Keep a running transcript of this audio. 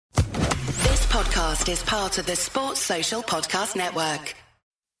podcast is part of the Sports Social Podcast Network.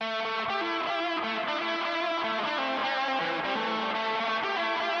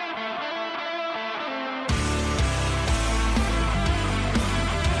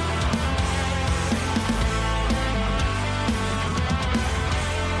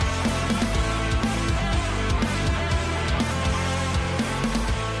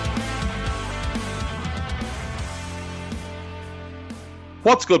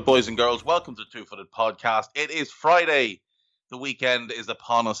 What's good, boys and girls? Welcome to the Two Footed Podcast. It is Friday. The weekend is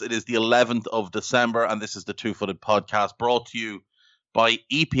upon us. It is the 11th of December, and this is the Two Footed Podcast brought to you by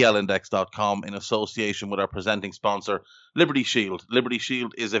EPLindex.com in association with our presenting sponsor, Liberty Shield. Liberty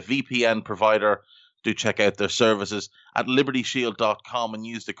Shield is a VPN provider. Do check out their services at libertyshield.com and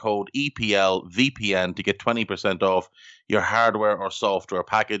use the code EPLVPN to get 20% off your hardware or software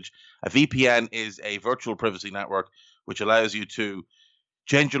package. A VPN is a virtual privacy network which allows you to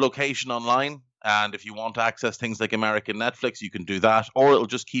change your location online, and if you want to access things like American Netflix, you can do that, or it'll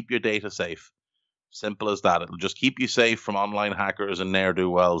just keep your data safe. Simple as that. It'll just keep you safe from online hackers and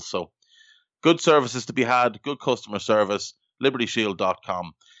ne'er-do-wells. So, good services to be had, good customer service,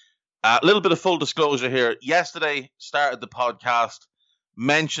 libertyshield.com. A little bit of full disclosure here. Yesterday, started the podcast,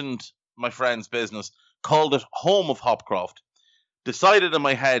 mentioned my friend's business, called it Home of Hopcroft. Decided in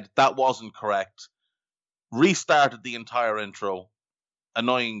my head that wasn't correct. Restarted the entire intro.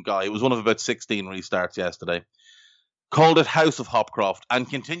 Annoying guy. It was one of about 16 restarts yesterday. Called it House of Hopcroft and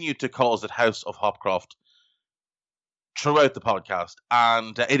continued to call it House of Hopcroft throughout the podcast.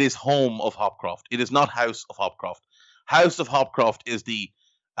 And it is Home of Hopcroft. It is not House of Hopcroft. House of Hopcroft is the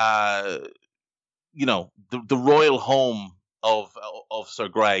royal home of Sir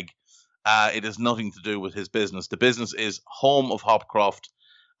Greg. It has nothing to do with his business. The business is Home of Hopcroft,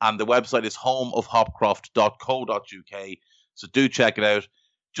 and the website is homeofhopcroft.co.uk. So do check it out.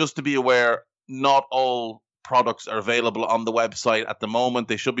 Just to be aware, not all products are available on the website at the moment.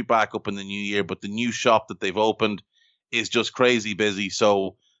 They should be back up in the new year, but the new shop that they've opened is just crazy busy.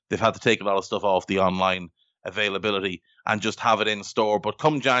 So they've had to take a lot of stuff off the online availability and just have it in store. But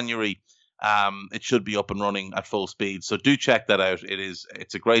come January, it should be up and running at full speed. So do check that out.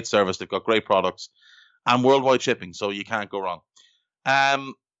 It's a great service. They've got great products and worldwide shipping, so you can't go wrong.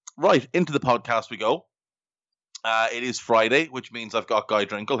 Right, into the podcast we go. It is Friday, which means I've got Guy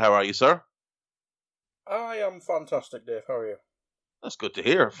Drinkle. How are you, sir? I am fantastic, Dave. How are you? That's good to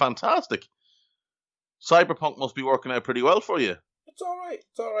hear. Fantastic. Cyberpunk must be working out pretty well for you. It's all right.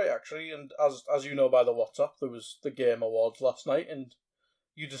 It's all right, actually. And as you know by the WhatsApp, there was the Game Awards last night, and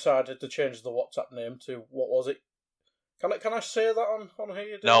you decided to change the WhatsApp name to, what was it? Can I say that on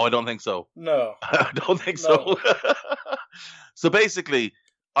here, Dave? No, I don't think so. No. I don't think so. So basically,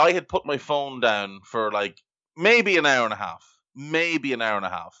 I had put my phone down for maybe an hour and a half.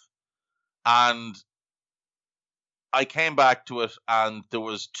 And I came back to it, and there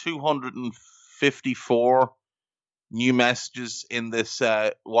was 254 new messages in this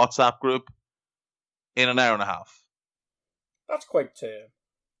WhatsApp group in an hour and a half. That's quite tame.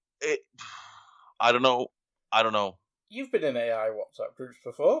 I don't know. You've been in AI WhatsApp groups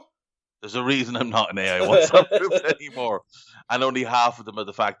before. There's a reason I'm not in AI WhatsApp groups anymore. And only half of them are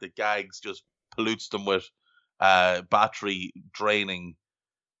the fact that Gags just pollutes them with battery draining.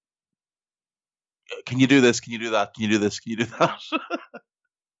 Can you do this? Can you do that? Can you do this? Can you do that?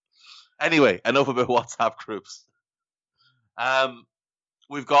 Anyway, enough about WhatsApp groups.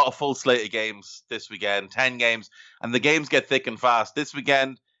 We've got a full slate of games this weekend, 10 games, and the games get thick and fast. This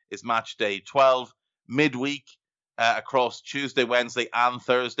weekend is match day 12. Midweek, across Tuesday, Wednesday, and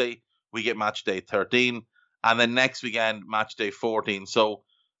Thursday, we get match day 13. And then next weekend, match day 14. So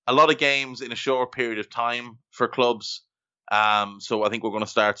a lot of games in a short period of time for clubs. So I think we're going to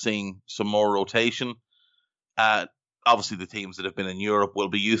start seeing some more rotation. Obviously, the teams that have been in Europe will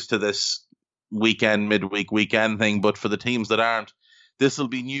be used to this midweek weekend thing. But for the teams that aren't, this will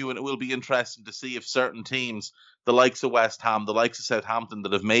be new, and it will be interesting to see if certain teams, the likes of West Ham, the likes of Southampton,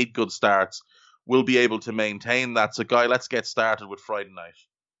 that have made good starts, will be able to maintain that. So, Guy, let's get started with Friday night.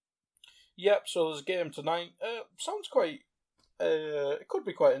 Yep, so there's a game tonight. Sounds quite... it could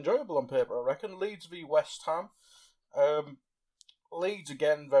be quite enjoyable on paper, I reckon. Leeds v West Ham. Leeds,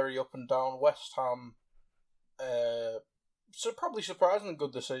 again, very up and down. West Ham, so probably surprisingly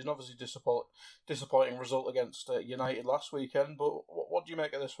good this season. Obviously disappointing result against United last weekend, but what do you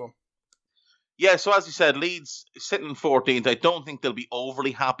make of this one? Yeah, so as you said, Leeds sitting 14th. I don't think they'll be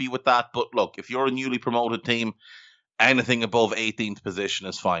overly happy with that, but look, if you're a newly promoted team, anything above 18th position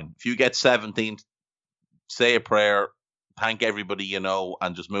is fine. If you get 17th, say a prayer, thank everybody you know,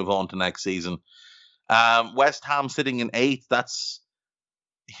 and just move on to next season. West Ham sitting in 8th, that's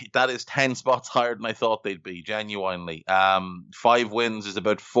that is 10 spots higher than I thought they'd be, genuinely. 5 wins is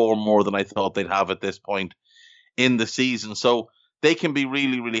about 4 more than I thought they'd have at this point in the season. So they can be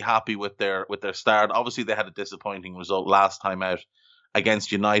really, really happy with their start. Obviously, they had a disappointing result last time out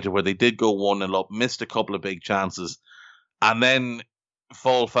against United, where they did go 1-0 up, missed a couple of big chances, and then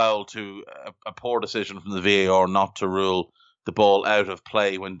fall foul to a poor decision from the VAR not to rule the ball out of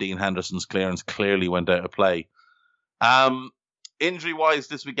play when Dean Henderson's clearance clearly went out of play. Injury-wise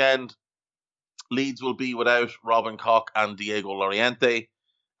this weekend, Leeds will be without Robin Koch and Diego Loriente.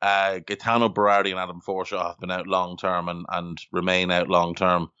 Gaetano Berardi and Adam Forshaw have been out long-term and remain out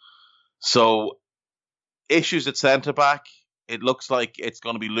long-term. So, issues at centre-back. It looks like it's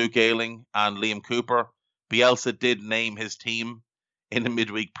going to be Luke Ayling and Liam Cooper. Bielsa did name his team in a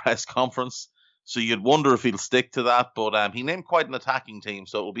midweek press conference, so you'd wonder if he'll stick to that, but he named quite an attacking team,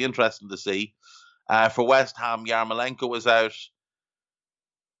 so it'll be interesting to see. For West Ham, Yarmolenko is out,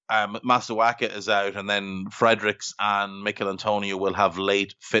 Masuaka is out, and then Fredericks and Mikel Antonio will have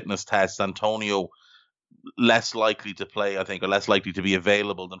late fitness tests. Antonio less likely to play, I think, or less likely to be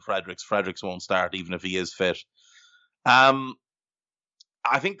available than Fredericks. Fredericks won't start even if he is fit. I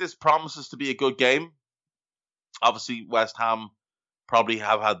think this promises to be a good game. Obviously, West Ham probably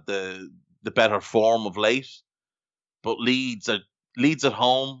have had the better form of late, but Leeds at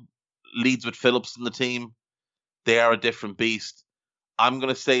home, Leeds with Phillips in the team, they are a different beast. I'm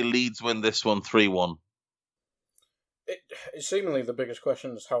going to say Leeds win this one 3-1. It's seemingly the biggest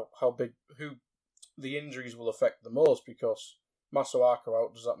question is who the injuries will affect the most, because Masuaka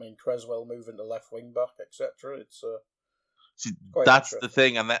out, does that mean Creswell moving to left wing back, etc.? It's See, that's the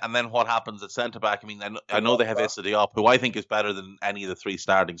thing, and then what happens at centre back? I mean, I know they have Issa Diop, who I think is better than any of the 3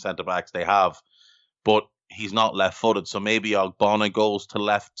 starting centre backs they have, but he's not left footed, so maybe Ogbonna goes to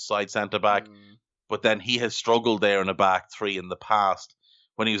left side centre back. But then he has struggled there in a back 3 in the past.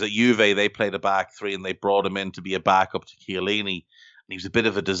 When he was at Juve, they played a back 3 and they brought him in to be a backup to Chiellini, and he was a bit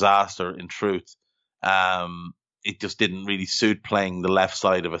of a disaster in truth. It just didn't really suit playing the left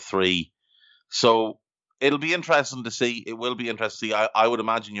side of a 3. So it'll be interesting to see. It will be interesting to see. I would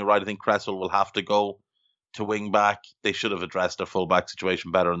imagine you're right. I think Cresswell will have to go to wing back. They should have addressed their full back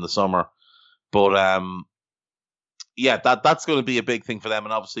situation better in the summer. But yeah, that's going to be a big thing for them.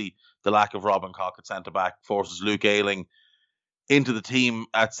 And obviously, the lack of Robin Koch at centre back forces Luke Ayling into the team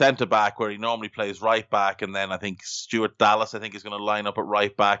at centre back, where he normally plays right back. And then I think Stuart Dallas, is going to line up at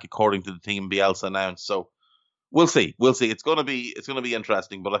right back, according to the team Bielsa announced. So we'll see. It's going to be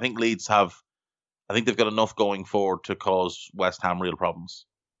interesting. But I think Leeds they've got enough going forward to cause West Ham real problems.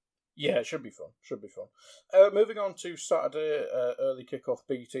 Yeah, it should be fun. Moving on to Saturday, early kickoff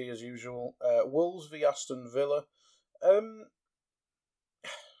BT as usual. Wolves v Aston Villa.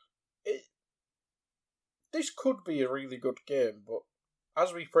 This could be a really good game, but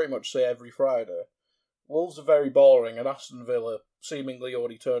as we pretty much say every Friday, Wolves are very boring, and Aston Villa seemingly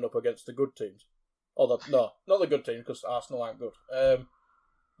already turn up against the good teams. Not the good teams, because Arsenal aren't good.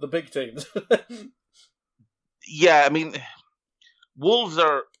 The big teams. Yeah, I mean, Wolves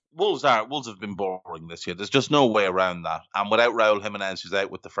have been boring this year. There's just no way around that. And without Raul Jimenez, who's out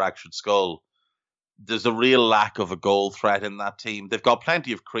with the fractured skull, there's a real lack of a goal threat in that team. They've got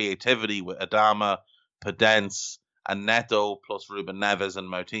plenty of creativity with Adama, Podence, and Neto, plus Ruben Neves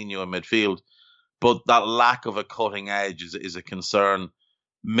and Moutinho in midfield. But that lack of a cutting edge is a concern.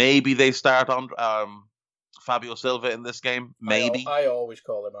 Maybe they start on Fabio Silva in this game. Maybe. I always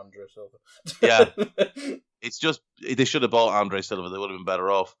call him Andre Silva. Yeah. It's just, they should have bought Andre Silva. They would have been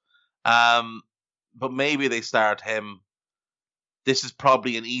better off. But maybe they start him. This is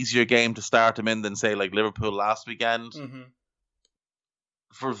probably an easier game to start him in than, say, like Liverpool last weekend. Mm-hmm.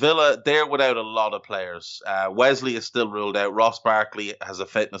 For Villa, they're without a lot of players. Wesley is still ruled out. Ross Barkley has a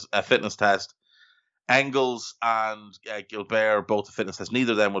fitness test. Engels and Gilbert, both a fitness test.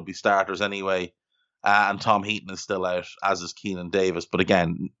 Neither of them would be starters anyway. And Tom Heaton is still out, as is Keenan Davis. But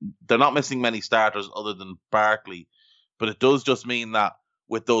again, they're not missing many starters other than Barkley. But it does just mean that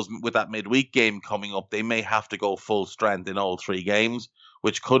with that midweek game coming up, they may have to go full strength in all 3 games,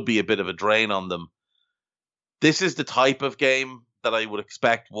 which could be a bit of a drain on them. This is the type of game that I would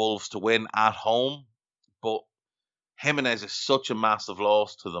expect Wolves to win at home, but Jimenez is such a massive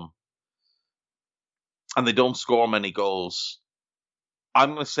loss to them, and they don't score many goals. I'm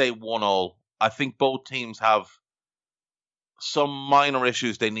going to say 1-1. I think both teams have some minor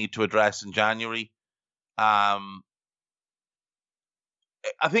issues they need to address in January.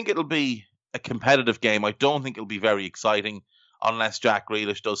 I think it'll be a competitive game. I don't think it'll be very exciting unless Jack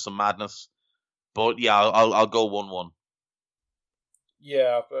Grealish does some madness. But yeah, I'll go 1-1.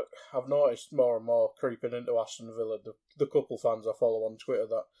 Yeah, but I've noticed more and more creeping into Aston Villa. The couple fans I follow on Twitter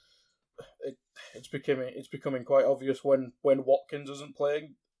that it's becoming quite obvious when Watkins isn't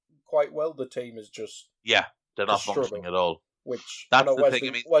playing quite well, the team is just they're not functioning at all. Which that's I know the Wesley, thing.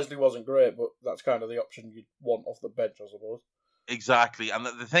 I mean, Wesley wasn't great, but that's kind of the option you'd want off the bench, I suppose. Exactly, and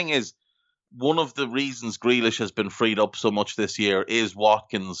the thing is, one of the reasons Grealish has been freed up so much this year is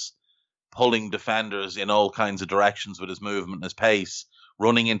Watkins pulling defenders in all kinds of directions with his movement and his pace,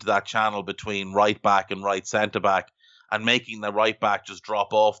 running into that channel between right back and right centre back, and making the right back just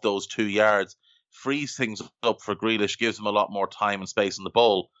drop off those 2 yards, frees things up for Grealish, gives him a lot more time and space on the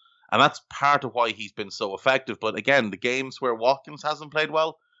ball. And that's part of why he's been so effective. But again, the games where Watkins hasn't played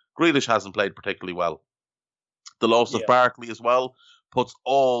well, Grealish hasn't played particularly well. The loss of Barkley as well puts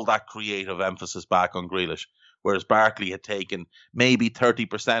all that creative emphasis back on Grealish, whereas Barkley had taken maybe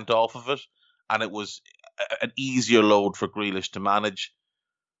 30% off of it, and it was an easier load for Grealish to manage.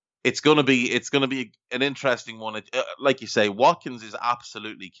 It's going to be an interesting one. Like you say, Watkins is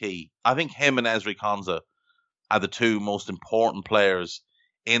absolutely key. I think him and Ezri Konsa are the two most important players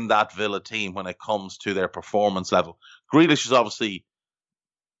in that Villa team when it comes to their performance level. Grealish is obviously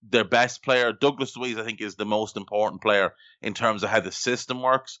their best player. Douglas Luiz, I think, is the most important player in terms of how the system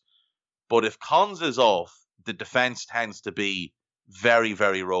works. But if Konsa is off, the defense tends to be very,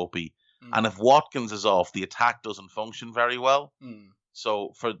 very ropey. And if Watkins is off, the attack doesn't function very well.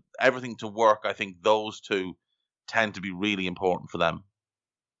 So for everything to work, I think those two tend to be really important for them.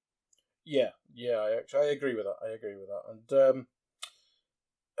 Yeah, I agree with that. And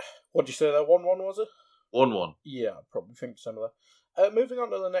what did you say that 1-1 was it? 1-1. Yeah, I probably think similar. Moving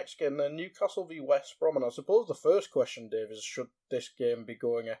on to the next game then, Newcastle v West Brom, and I suppose the first question, Dave, is should this game be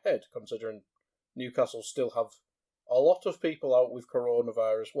going ahead, considering Newcastle still have a lot of people out with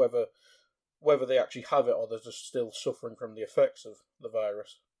coronavirus, whether they actually have it or they're just still suffering from the effects of the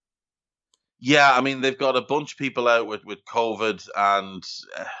virus. Yeah, I mean, they've got a bunch of people out with COVID, and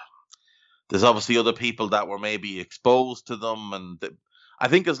there's obviously other people that were maybe exposed to them, and I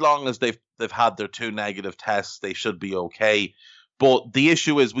think as long as they've had their 2 negative tests, they should be okay. But the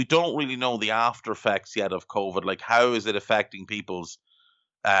issue is we don't really know the after effects yet of COVID. Like, how is it affecting people's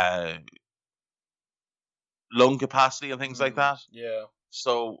lung capacity and things like that? Yeah.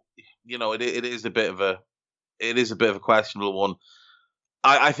 So, it is a bit of a questionable one.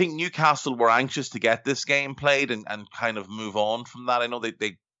 I think Newcastle were anxious to get this game played and kind of move on from that. I know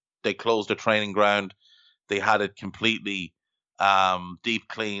they closed their training ground. They had it completely deep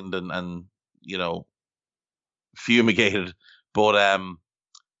cleaned and fumigated. But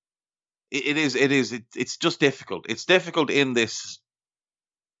it's just difficult. It's difficult in this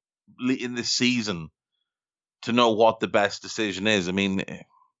season to know what the best decision is. I mean,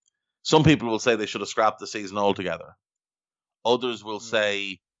 some people will say they should have scrapped the season altogether. Others will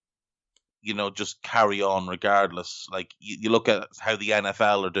say, just carry on regardless. Like, you look at how the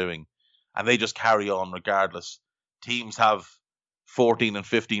NFL are doing, and they just carry on regardless. Teams have 14 and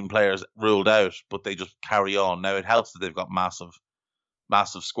 15 players ruled out, but they just carry on. Now, it helps that they've got massive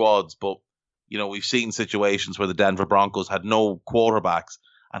squads, but, we've seen situations where the Denver Broncos had no quarterbacks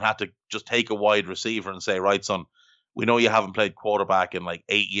and had to just take a wide receiver and say, right, son, we know you haven't played quarterback in like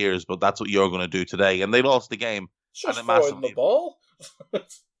 8 years, but that's what you're going to do today. And they lost the game. Just throwing the ball.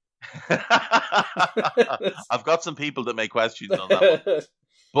 I've got some people that make questions on that one.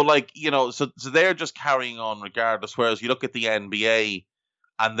 But so they're just carrying on regardless. Whereas you look at the NBA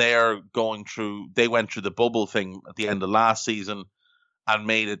and they went through the bubble thing at the end of last season and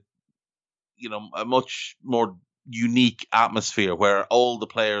made it, a much more unique atmosphere where all the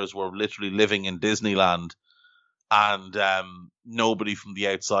players were literally living in Disneyland and nobody from the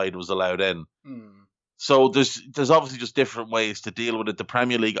outside was allowed in. So there's obviously just different ways to deal with it. The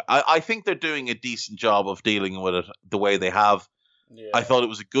Premier League, I think they're doing a decent job of dealing with it the way they have. Yeah. I thought it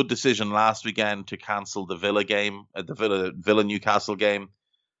was a good decision last weekend to cancel the Villa game, the Villa Newcastle game.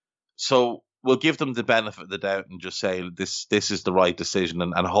 So we'll give them the benefit of the doubt and just say this is the right decision,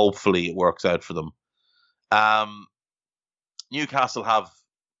 and hopefully it works out for them. Newcastle have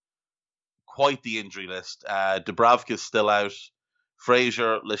quite the injury list. Dubravka's still out.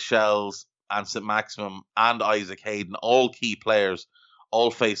 Fraser, Lascelles, and St. Maximum and Isaac Hayden, all key players,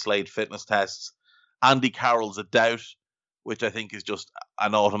 all face late fitness tests. Andy Carroll's a doubt, which I think is just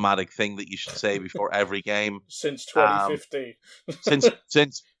an automatic thing that you should say before every game. Since 2015.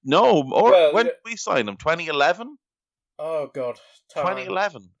 When did we sign him? 2011? Oh, God.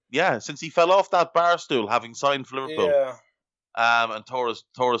 2011. Yeah, since he fell off that bar stool having signed for Liverpool. Yeah. And tore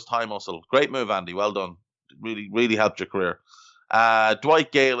his thigh muscle. Great move, Andy. Well done. Really, really helped your career.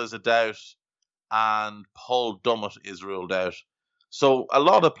 Dwight Gale is a doubt, and Paul Dummett is ruled out. So a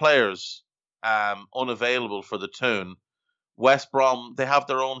lot of players unavailable for the Toon. West Brom, they have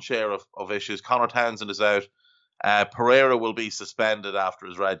their own share of issues. Connor Townsend is out. Pereira will be suspended after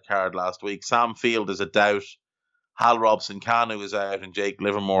his red card last week. Sam Field is a doubt. Hal Robson-Kanu is out, and Jake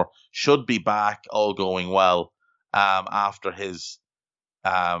Livermore should be back, all going well, after his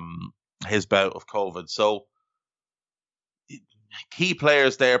bout of COVID. So key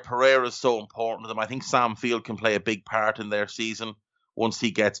players there. Pereira is so important to them. I think Sam Field can play a big part in their season once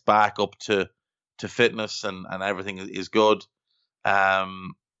he gets back up to fitness and everything is good.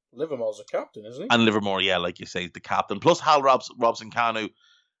 Livermore's a captain, isn't he? And Livermore, yeah, like you say, the captain. Plus Hal Robson-Kanu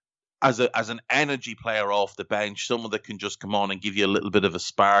as an energy player off the bench, someone that can just come on and give you a little bit of a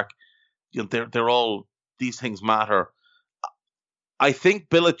spark. You know, they're all, these things matter. I think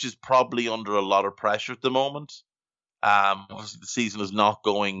Bilic is probably under a lot of pressure at the moment. Obviously, the season is not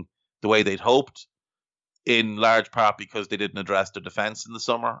going the way they'd hoped, in large part because they didn't address their defence in the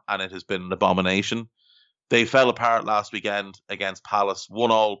summer, and it has been an abomination. They fell apart last weekend against Palace,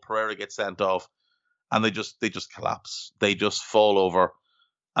 1-1. Pereira gets sent off, and they just collapse. They just fall over.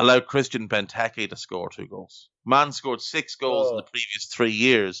 Allowed Christian Benteke to score 2 goals. Man scored 6 goals in the previous 3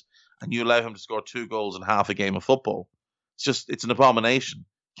 years, and you allow him to score 2 goals in half a game of football. It's an abomination.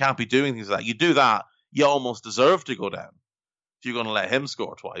 Can't be doing things like that. You do that, you almost deserve to go down if you're going to let him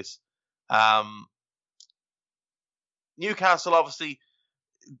score twice. Newcastle, obviously,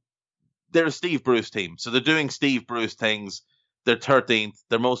 they're a Steve Bruce team, so they're doing Steve Bruce things. They're 13th.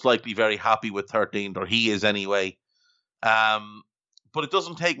 They're most likely very happy with 13th, or he is anyway. But it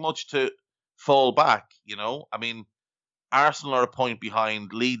doesn't take much to fall back, you know. I mean, Arsenal are a point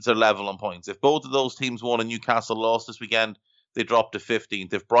behind. Leeds are level on points. If both of those teams won and Newcastle lost this weekend, they drop to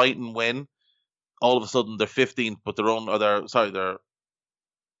 15th. If Brighton win, all of a sudden they're 15th, but they're 15th,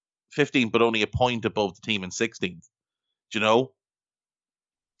 but only a point above the team in 16th. Do you know?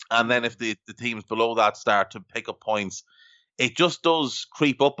 And then if the teams below that start to pick up points, it just does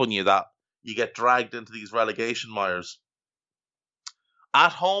creep up on you that you get dragged into these relegation mires.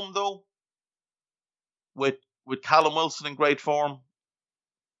 At home, though, with Callum Wilson in great form,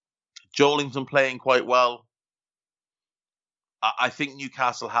 Joelinton playing quite well, I think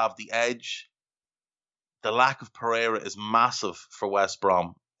Newcastle have the edge. The lack of Pereira is massive for West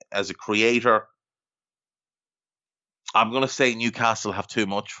Brom as a creator. I'm going to say Newcastle have too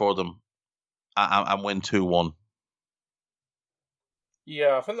much for them and win 2-1.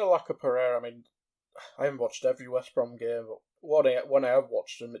 Yeah, I think the lack of Pereira, I mean, I haven't watched every West Brom game, but when I have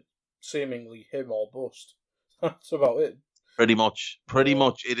watched them, it's seemingly him or bust. That's about it. Pretty much.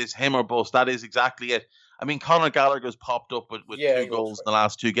 It is him or bust. That is exactly it. I mean, Conor Gallagher's popped up with 2 goals in the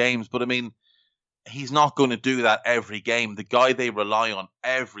last 2 games, but I mean, he's not going to do that every game. The guy they rely on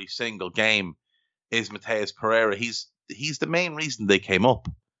every single game is Matheus Pereira. He's the main reason they came up.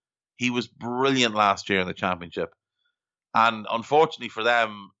 He was brilliant last year in the Championship. And unfortunately for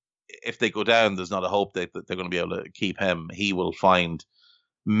them, if they go down, there's not a hope that they're going to be able to keep him. He will find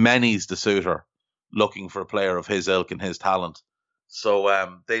many's the suitor looking for a player of his ilk and his talent.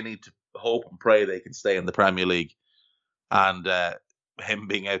 So they need to hope and pray they can stay in the Premier League. And him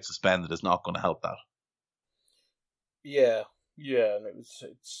being out suspended is not going to help that. Yeah, and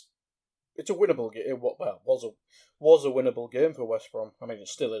it's a winnable game. Was a winnable game for West Brom. I mean, it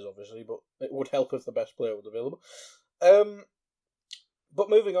still is, obviously, but it would help if the best player was available. But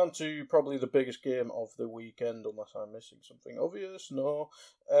moving on to probably the biggest game of the weekend, unless I'm missing something obvious. No.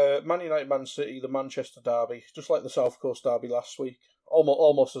 Man United, Man City, the Manchester derby, just like the South Coast derby last week.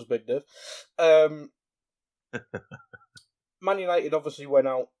 Almost as big, Dave. Man United obviously went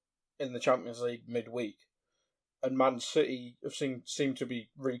out in the Champions League midweek, and Man City have seemed to be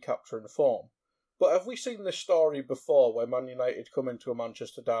recapturing form. But have we seen this story before where Man United come into a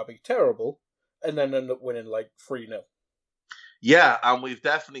Manchester derby terrible and then end up winning like 3-0? Yeah, and we've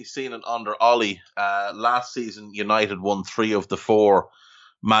definitely seen it under Ollie. Last season, United won 3 of the 4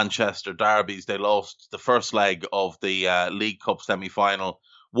 Manchester derbies. They lost the first leg of the League Cup semi-final,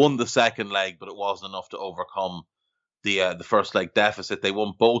 won the second leg, but it wasn't enough to overcome the first leg deficit. They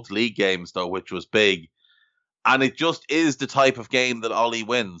won both league games, though, which was big. And it just is the type of game that Ollie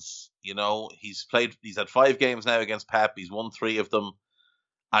wins. You know, he's had 5 games now against Pep. He's won 3 of them.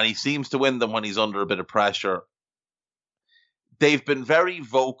 And he seems to win them when he's under a bit of pressure. They've been very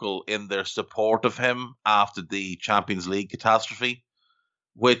vocal in their support of him after the Champions League catastrophe,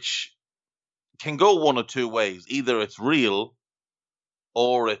 which can go one of 2 ways. Either it's real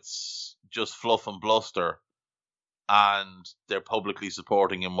or it's just fluff and bluster, and they're publicly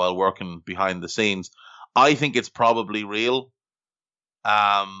supporting him while working behind the scenes. I think it's probably real.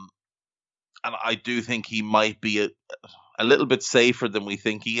 And I do think he might be a little bit safer than we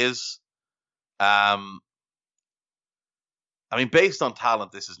think he is. I mean, based on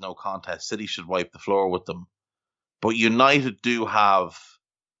talent, this is no contest. City should wipe the floor with them. But United do have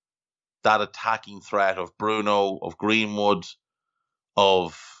that attacking threat of Bruno, of Greenwood,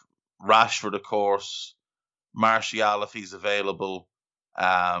 of Rashford, of course, Martial if he's available,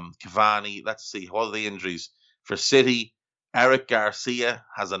 Cavani. Let's see, what are the injuries? For City, Eric Garcia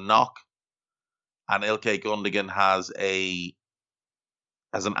has a knock, and Ilkay Gundogan has an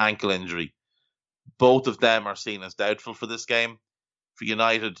ankle injury. Both of them are seen as doubtful for this game. For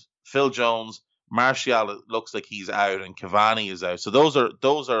United, Phil Jones, Martial looks like he's out, and Cavani is out. So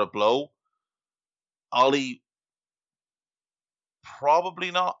those are a blow. Ollie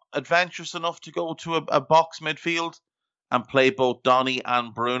probably not adventurous enough to go to a box midfield and play both Donny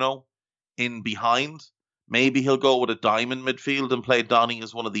and Bruno in behind. Maybe he'll go with a diamond midfield and play Donny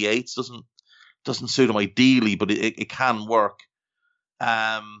as one of the eights. Doesn't suit him ideally, but it can work.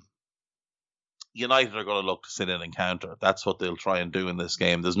 United are going to look to sit in and counter. That's what they'll try and do in this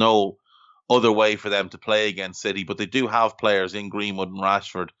game. There's no other way for them to play against City, but they do have players in Greenwood and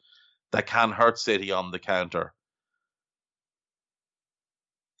Rashford that can hurt City on the counter.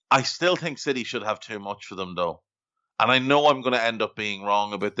 I still think City should have too much for them, though. And I know I'm going to end up being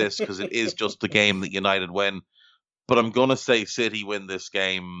wrong about this because it is just the game that United win. But I'm going to say City win this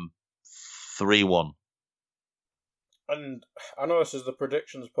game 3-1. And I know this is the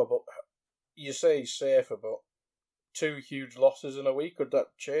predictions pub up. You say safer, but 2 huge losses in a week, could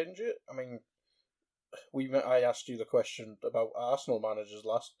that change it? I mean, I asked you the question about Arsenal managers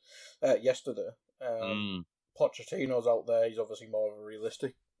yesterday. Pochettino's out there. He's obviously more of a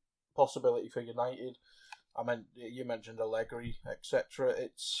realistic possibility for United. I mean, you mentioned Allegri, etc.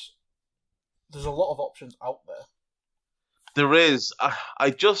 There's a lot of options out there. There is.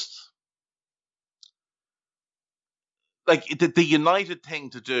 I just like the United thing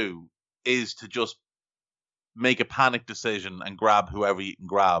to do is to just make a panic decision and grab whoever you can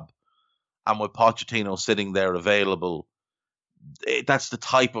grab. And with Pochettino sitting there available, that's the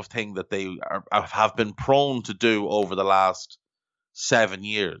type of thing that they have been prone to do over the last 7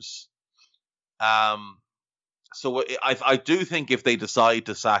 years. So I do think if they decide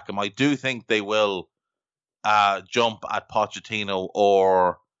to sack him, I do think they will jump at Pochettino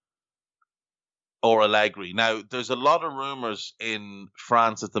or Allegri. Now, there's a lot of rumors in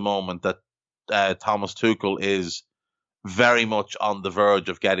France at the moment that Thomas Tuchel is very much on the verge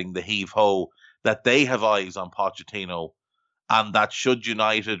of getting the heave-ho, that they have eyes on Pochettino, and that should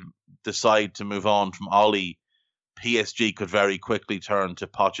United decide to move on from Ollie, PSG could very quickly turn to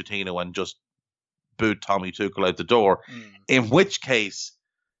Pochettino and just boot Tommy Tuchel out the door. In which case,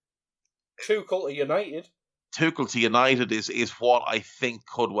 Tuchel to United. Tuchel to United is what I think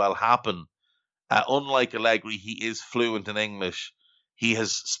could well happen. Unlike Allegri, he is fluent in English. He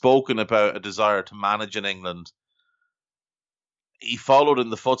has spoken about a desire to manage in England. He followed in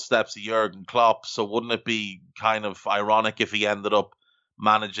the footsteps of Jurgen Klopp, so wouldn't it be kind of ironic if he ended up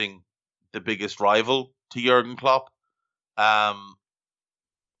managing the biggest rival to Jurgen Klopp?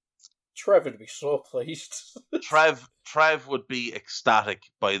 Trev would be so pleased. Trev would be ecstatic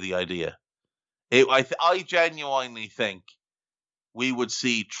by the idea. I genuinely think we would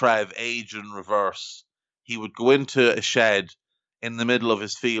see Trev age in reverse. He would go into a shed in the middle of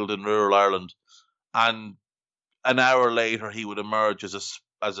his field in rural Ireland, and an hour later he would emerge as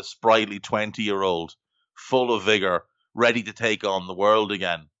a sprightly 20-year-old, full of vigor, ready to take on the world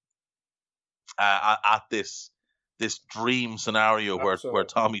again. At this dream scenario where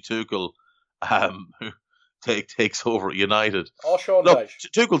Tommy Tuchel takes over at United. Or Sean Look,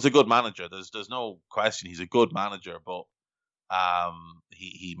 Dyche. Tuchel's a good manager. There's no question. He's a good manager, but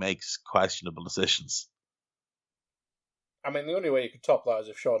he makes questionable decisions. I mean, the only way you could top that is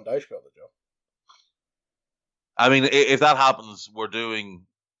if Sean Dyche got the job. I mean, if that happens, we're doing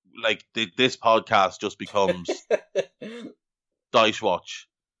like this podcast just becomes Dyche Watch.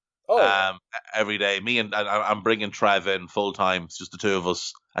 Every day. Me and I'm bringing Trev in full time. It's just the two of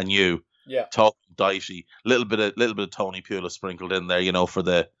us and you. Yeah. Talking Dyche. Little bit of Tony Pulis sprinkled in there, for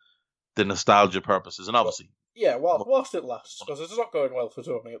the nostalgia purposes, and obviously. Yeah, well, whilst it lasts, because it's not going well for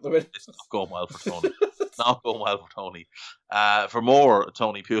Tony at the minute. It's not going well for Tony. Not going well for Tony. For more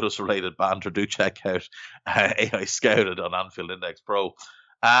Tony Pulis related banter, do check out AI Scouted on Anfield Index Pro.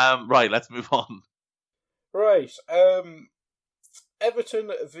 Right, let's move on. Right.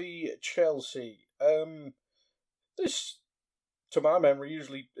 Everton v Chelsea. This, to my memory,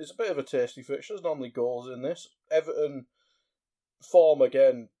 usually is a bit of a tasty fixture. There's normally goals in this. Everton form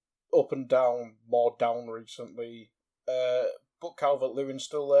again up and down, more down recently. But Calvert-Lewin's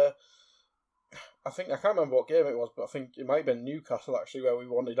still there. I can't remember what game it was, but I think it might have been Newcastle actually, where we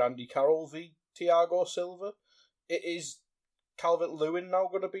wanted Andy Carroll v Thiago Silva. Is Calvert-Lewin now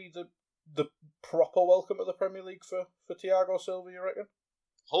going to be the proper welcome to the Premier League for Thiago Silva, you reckon?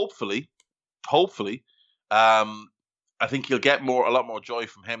 Hopefully. I think he'll get a lot more joy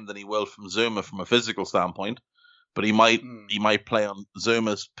from him than he will from Zuma from a physical standpoint. But he might play on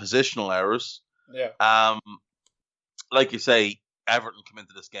Zuma's positional errors. Yeah. Like you say, Everton come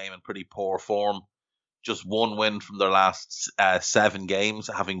into this game in pretty poor form. Just one win from their last 7 games,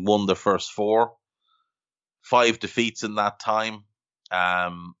 having won their first 4. 5 defeats in that time.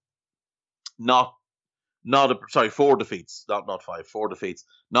 4 defeats, not 5, 4 defeats.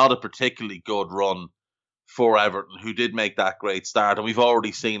 Not a particularly good run for Everton, who did make that great start. And we've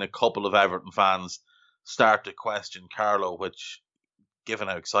already seen a couple of Everton fans start to question Carlo, which, given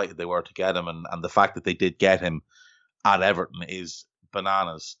how excited they were to get him and the fact that they did get him at Everton, is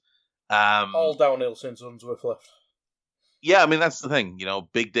bananas. All downhill since Unsworth left. Yeah, I mean, that's the thing.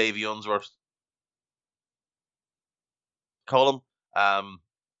 Big Davy Unsworth, call him.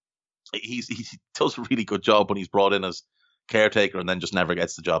 He does a really good job when he's brought in as caretaker and then just never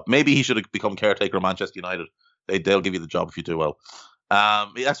gets the job. Maybe he should have become caretaker of Manchester United. They'll give you the job if you do well.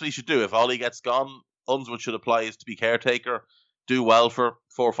 That's what he should do. If Ollie gets gone, Unsworth should apply as to be caretaker. Do well for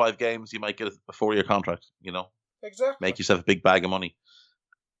 4 or 5 games, you might get a 4-year contract. Exactly. Make yourself a big bag of money.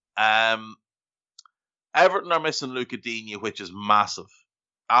 Everton are missing Luca Digne, which is massive,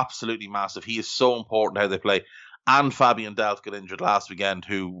 absolutely massive. He is so important how they play. And Fabian Delph got injured last weekend,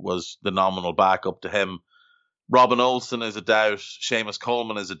 who was the nominal backup to him. Robin Olsen is a doubt, Seamus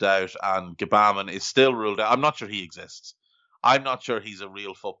Coleman is a doubt, and Gbamin is still ruled out. I'm not sure he exists. I'm not sure he's a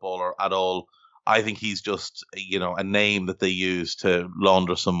real footballer at all. I think he's just, a name that they use to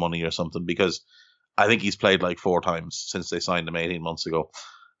launder some money or something, because I think he's played like 4 times since they signed him 18 months ago.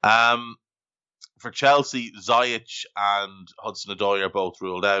 For Chelsea, Ziyech and Hudson-Odoi are both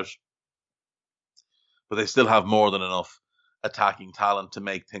ruled out, but they still have more than enough attacking talent to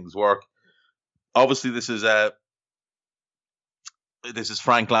make things work. Obviously, this is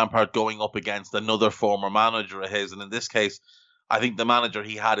Frank Lampard going up against another former manager of his, and in this case, I think the manager,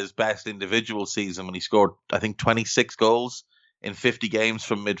 he had his best individual season when he scored, I think, 26 goals in 50 games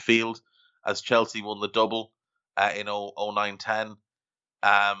from midfield, as Chelsea won the double in 09-10.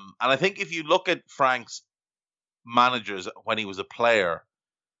 And I think if you look at Frank's managers when he was a player,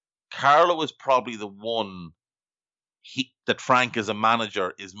 Carlo is probably the one that Frank as a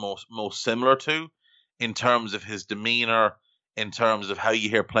manager is most similar to, in terms of his demeanor, in terms of how you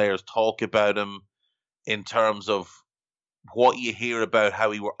hear players talk about him, in terms of what you hear about how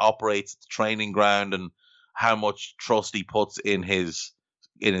he operates at the training ground and how much trust he puts in his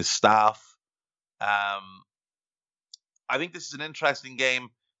staff. I think this is an interesting game.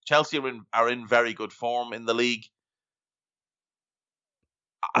 Chelsea are in very good form in the league.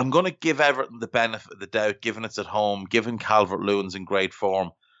 I'm going to give Everton the benefit of the doubt, given it's at home, given Calvert-Lewin's in great form,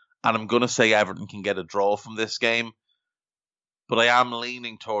 and I'm going to say Everton can get a draw from this game. But I am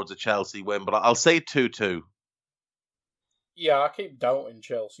leaning towards a Chelsea win, but I'll say 2-2. Yeah, I keep doubting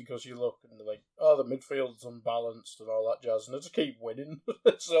Chelsea because you look and they're like, the midfield's unbalanced and all that jazz, and they just keep winning.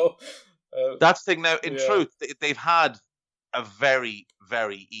 So that's the thing now. In truth, they've had a very,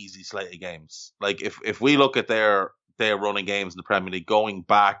 very easy slate of games. Like if we look at their running games in the Premier League going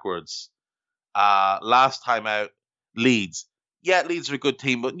backwards, last time out, Leeds. Yeah, Leeds are a good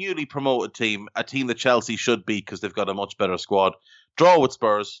team, but newly promoted team, a team that Chelsea should beat because they've got a much better squad. Draw with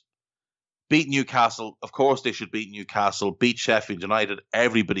Spurs. Beat Newcastle. Of course they should beat Newcastle. Beat Sheffield United.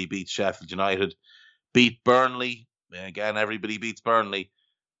 Everybody beats Sheffield United. Beat Burnley. Again, everybody beats Burnley.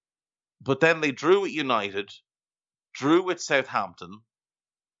 But then they drew at United. Drew with Southampton.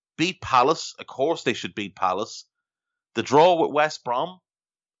 Beat Palace. Of course they should beat Palace. The draw with West Brom.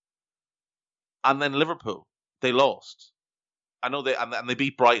 And then Liverpool. They lost. I know they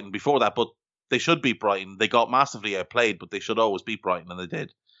beat Brighton before that, but they should beat Brighton. They got massively outplayed, but they should always beat Brighton, and they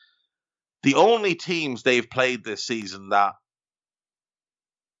did. The only teams they've played this season that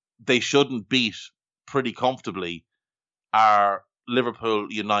they shouldn't beat pretty comfortably are Liverpool,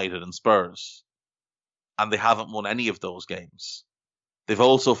 United, and Spurs. And they haven't won any of those games. They've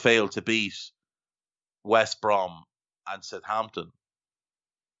also failed to beat West Brom and Southampton.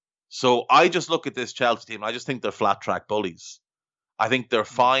 So I just look at this Chelsea team, I just think they're flat track bullies. I think they're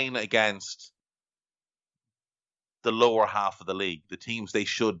fine against the lower half of the league, the teams they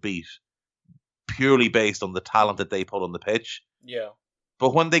should beat, purely based on the talent that they put on the pitch. Yeah.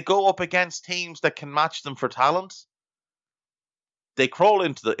 But when they go up against teams that can match them for talent, they crawl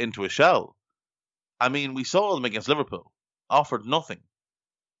into a shell. I mean, we saw them against Liverpool, offered nothing.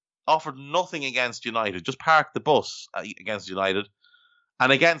 offered nothing against United, just parked the bus against United.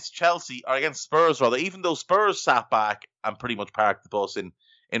 And against Chelsea, or against Spurs rather, even though Spurs sat back and pretty much parked the bus in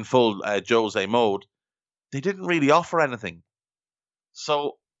full Jose mode, they didn't really offer anything.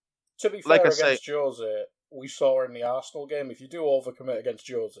 So, to be fair, like against Jose, we saw in the Arsenal game, if you do overcommit against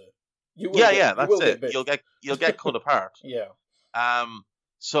Jose, you will that's it. Get you'll get cut apart. Yeah.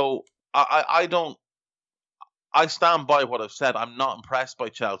 So I stand by what I've said. I'm not impressed by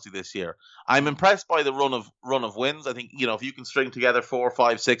Chelsea this year. I'm impressed by the run of wins. I think, if you can string together 4,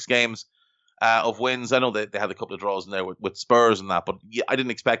 5, 6 games of wins. I know they had a couple of draws in there with Spurs and that, but I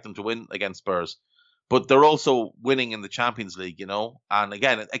didn't expect them to win against Spurs. But they're also winning in the Champions League, And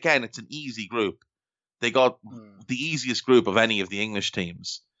again, it's an easy group. They got the easiest group of any of the English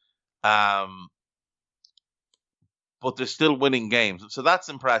teams. But they're still winning games, so that's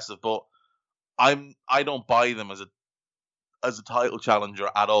impressive. But I don't buy them as a title challenger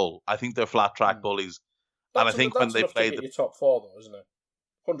at all. I think they're flat track bullies, and I think when they play your top 4, though, isn't it?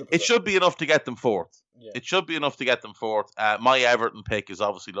 100%. It should be enough to get them fourth. Yeah. It should be enough to get them fourth. My Everton pick is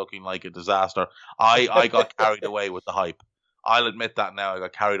obviously looking like a disaster. I got carried away with the hype. I'll admit that now. I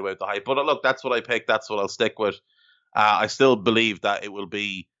got carried away with the hype. But look, that's what I picked. That's what I'll stick with. I still believe that it will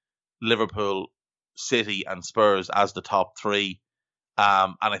be Liverpool, City, and Spurs as the top 3.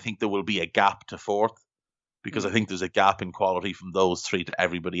 And I think there will be a gap to fourth, because I think there's a gap in quality from those 3 to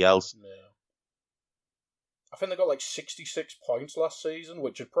everybody else. Yeah. I think they got like 66 points last season,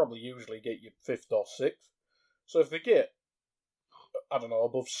 which would probably usually get you 5th or 6th. So if they get, I don't know,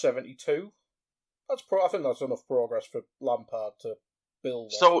 above 72, I think that's enough progress for Lampard to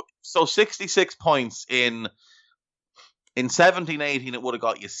build on. So 66 points in 17-18, it would have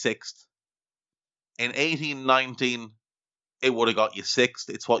got you 6th. In 18-19, it would have got you 6th.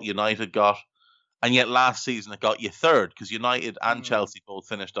 It's what United got. And yet last season it got you 3rd, because United and Chelsea both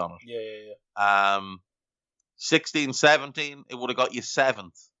finished on it. Yeah. 16-17, it would have got you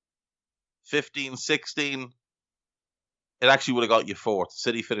 7th. 15-16, it actually would have got you 4th.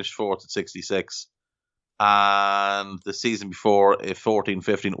 City finished 4th at 66. And the season before,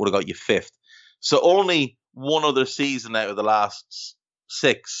 14-15, it would have got you 5th. So only one other season out of the last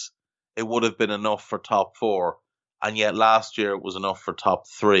 6, it would have been enough for top 4. And yet last year it was enough for top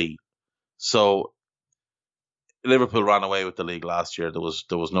 3. So Liverpool ran away with the league last year. There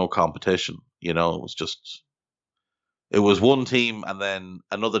was no competition. It was one team and then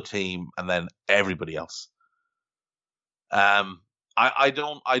another team and then everybody else. I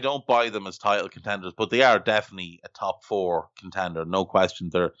don't buy them as title contenders, but they are definitely a top 4 contender, no question.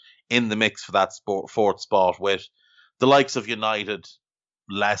 They're in the mix for that 4th spot with the likes of United,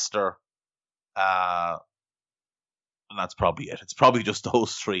 Leicester, and that's probably it. It's probably just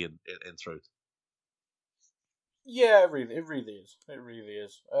those 3 in truth. Yeah, it really is. It really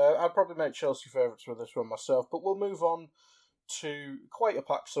is. I'd probably make Chelsea favourites for this one myself, but we'll move on to quite a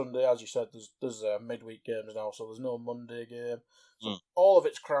packed Sunday. As you said, there's midweek games now, so there's no Monday game. So all of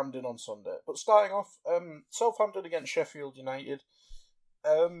it's crammed in on Sunday. But starting off, Southampton against Sheffield United.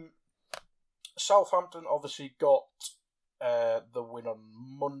 Southampton obviously got the win on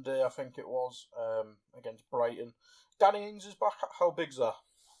Monday, I think it was, against Brighton. Danny Ings is back. How big's that?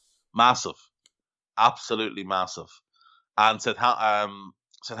 Massive. Absolutely massive. And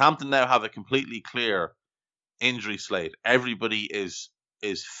Southampton now have a completely clear injury slate. Everybody is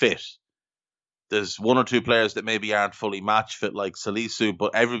fit. There's 1 or 2 players that maybe aren't fully match fit, like Salisu,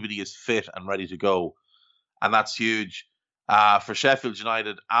 but everybody is fit and ready to go. And that's huge. For Sheffield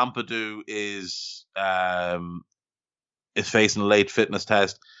United, Ampadu is facing a late fitness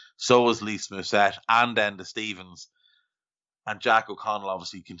test. So is Lys Mousset and Enda Stevens. And Jack O'Connell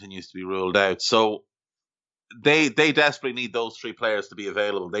obviously continues to be ruled out. So they desperately need those 3 players to be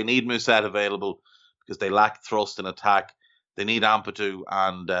available. They need Mousset available because they lack thrust in attack. They need Ampadu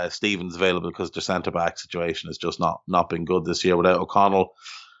and Stevens available because their centre-back situation has just not been good this year without O'Connell.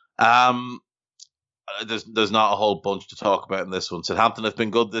 There's not a whole bunch to talk about in this one. Southampton have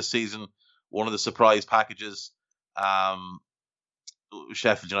been good this season. One of the surprise packages.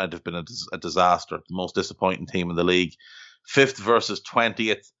 Sheffield United have been a disaster. The most disappointing team in the league. 5th versus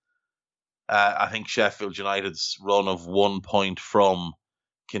 20th. I think Sheffield United's run of 1 point from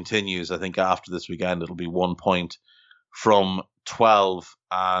continues. I think after this weekend it'll be 1 point from 12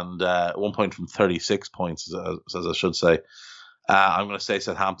 and 1 point from 36 points, as I should say. I'm going to say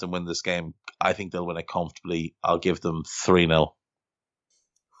Southampton win this game. I think they'll win it comfortably. I'll give them 3-0.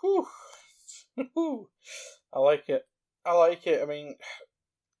 I like it. I mean,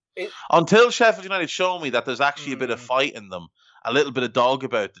 until Sheffield United show me that there's actually a bit of fight in them, a little bit of dog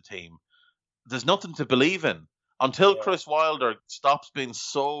about the team, there's nothing to believe in. Until Chris Wilder stops being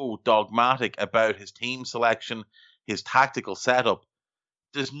so dogmatic about his team selection, his tactical setup,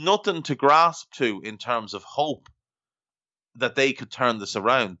 there's nothing to grasp to in terms of hope that they could turn this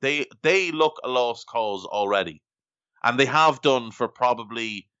around. They look a lost cause already. And they have done for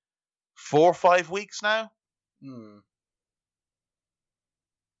probably 4 or 5 weeks now.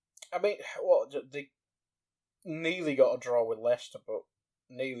 I mean, they nearly got a draw with Leicester, but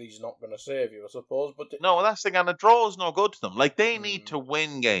Neely's not going to save you, I suppose. But no, that's the thing, and a draw is no good to them. Like, they need to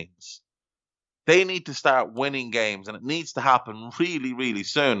win games. They need to start winning games, and it needs to happen really, really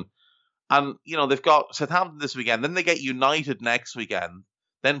soon. And, they've got Southampton this weekend, then they get United next weekend,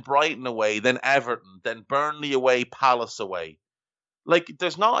 then Brighton away, then Everton, then Burnley away, Palace away. Like,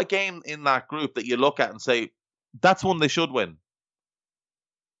 there's not a game in that group that you look at and say, that's one they should win.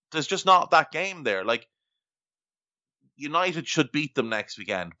 There's just not that game there. Like, United should beat them next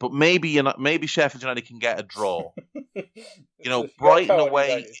weekend, but maybe Sheffield United can get a draw. Brighton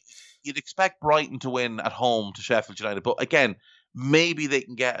away, you'd expect Brighton to win at home to Sheffield United, but again, maybe they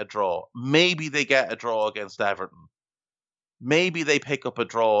can get a draw. Maybe they get a draw against Everton. Maybe they pick up a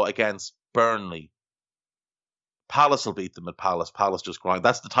draw against Burnley. Palace will beat them at Palace. Palace just grind.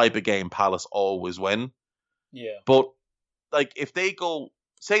 That's the type of game Palace always win. Yeah. But like, if they go,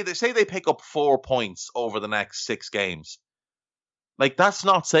 say they pick up 4 points over the next 6 games, like, that's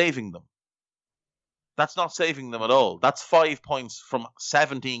not saving them. That's not saving them at all. That's 5 points from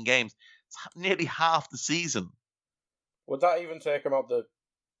 17 games. It's nearly half the season. Would that even take them out the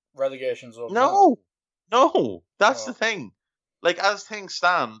relegation zone? No. That's the thing. Like, as things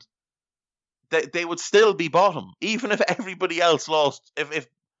stand, they would still be bottom, even if everybody else lost.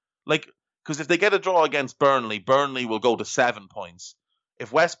 Because if they get a draw against Burnley, Burnley will go to 7 points.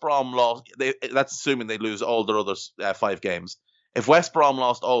 If West Brom lost, that's assuming they lose all their other 5 games. If West Brom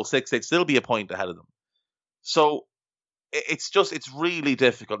lost all 6, they'd still be a point ahead of them. So it's really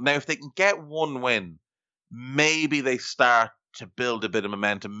difficult. Now, if they can get one win, maybe they start to build a bit of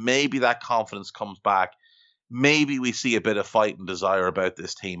momentum. Maybe that confidence comes back. Maybe we see a bit of fight and desire about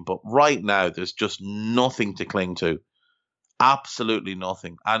this team. But right now, there's just nothing to cling to. Absolutely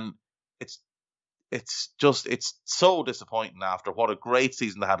nothing. And it's so disappointing after what a great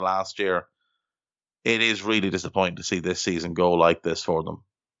season they had last year. It is really disappointing to see this season go like this for them.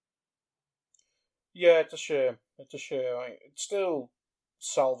 Yeah, it's a shame. It's still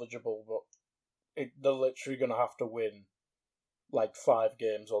salvageable, but they're literally going to have to win like 5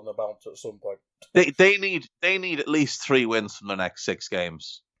 games on the bounce at some point. They need at least 3 wins from the next 6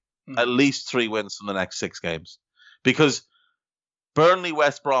 games. At least 3 wins from the next 6 games. Because Burnley,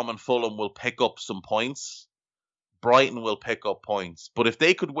 West Brom and Fulham will pick up some points. Brighton will pick up points. But if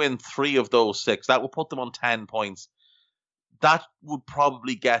they could win 3 of those 6, that would put them on 10 points. That would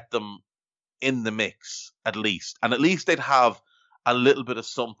probably get them in the mix, at least. And at least they'd have a little bit of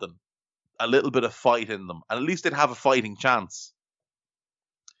something. A little bit of fight in them. And at least they'd have a fighting chance.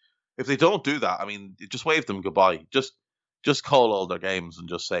 If they don't do that, I mean, just wave them goodbye. Just call all their games and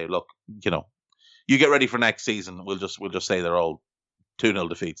just say, look, you get ready for next season. We'll just say they're all 2-0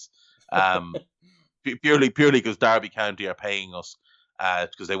 defeats. Purely because Derby County are paying us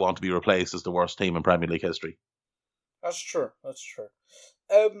because they want to be replaced as the worst team in Premier League history. That's true.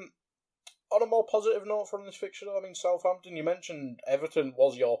 On a more positive note from this fixture, I mean, Southampton, you mentioned Everton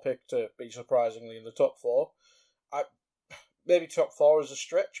was your pick to be surprisingly in the top 4. Maybe top 4 is a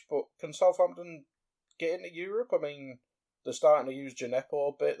stretch, but can Southampton get into Europe? I mean, they're starting to use Djenepo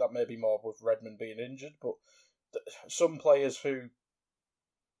a bit. That may be more with Redmond being injured, but some players who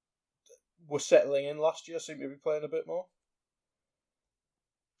were settling in last year seem to be playing a bit more.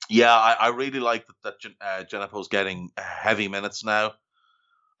 Yeah, I really like that Djenepo's getting heavy minutes now.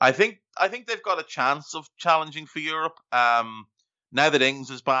 I think they've got a chance of challenging for Europe. Now that Ings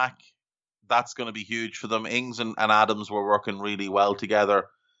is back, that's going to be huge for them. Ings and Adams were working really well together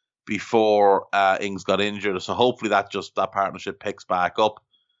before Ings got injured. So hopefully that partnership picks back up.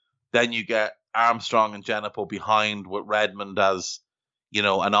 Then you get Armstrong and Djenepo behind with Redmond as, an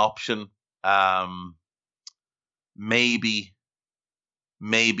option. Maybe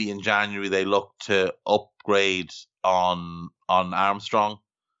in January they look to upgrade on Armstrong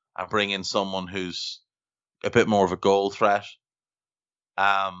and bring in someone who's a bit more of a goal threat.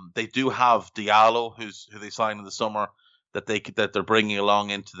 They do have Diallo, who they signed in the summer, that they're bringing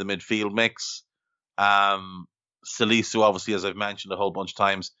along into the midfield mix. Salisu, obviously, as I've mentioned a whole bunch of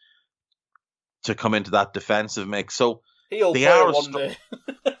times, to come into that defensive mix. So he'll play one day.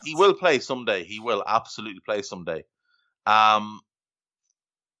 He will play someday. He will absolutely play someday.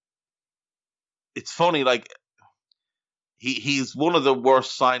 It's funny, like, he's one of the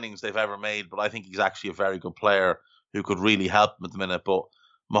worst signings they've ever made, but I think he's actually a very good player who could really help them at the minute. But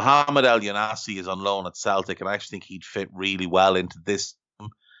Mohamed El Yanasi is on loan at Celtic, and I actually think he'd fit really well into this team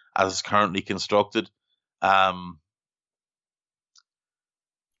as it's currently constructed.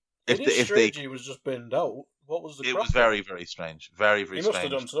 If strange he was just binned out. What was the It crack? was very, very strange. Very, very strange. He must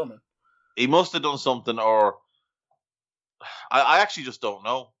have done something. He must have done something, or I actually just don't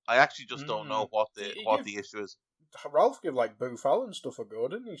know. I actually just don't know what the issue is. Ralph gave like Boo Fallon stuff a go,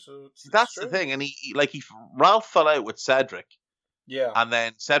 didn't he? So that's the thing, and Ralph fell out with Cedric. Yeah. And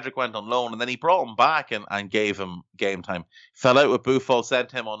then Cedric went on loan, and then he brought him back and gave him game time. Fell out with Buffon,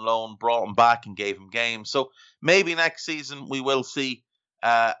 sent him on loan, brought him back and gave him games. So maybe next season we will see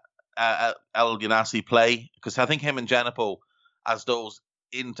El Yanasi play, because I think him and Genepo, as those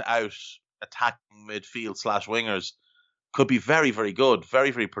in-to-out attacking midfield / wingers, could be very, very good,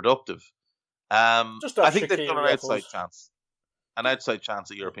 very, very productive. I think they've got an outside chance. An outside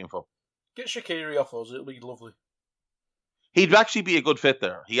chance at European football. Get Shaqiri off us, it'll be lovely. He'd actually be a good fit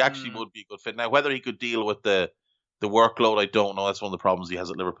there. He actually would be a good fit. Now, whether he could deal with the workload, I don't know. That's one of the problems he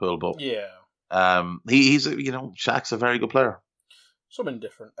has at Liverpool. But yeah, he's Shaq's a very good player. Something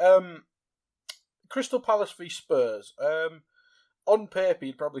different. Crystal Palace v Spurs. On paper,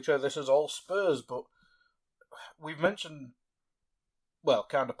 you'd probably say this is all Spurs, but we've mentioned, well,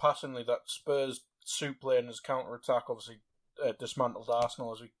 kind of passingly, that Spurs soup playing as counter-attack obviously dismantled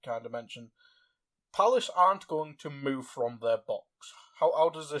Arsenal, as we kind of mentioned. Palace aren't going to move from their box. How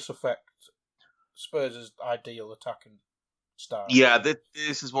does this affect Spurs' ideal attacking style? Yeah,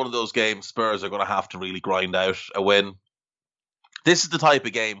 this is one of those games Spurs are going to have to really grind out a win. This is the type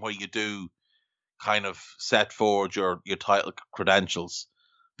of game where you do kind of set forward your title credentials,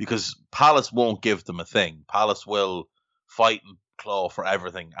 because Palace won't give them a thing. Palace will fight and claw for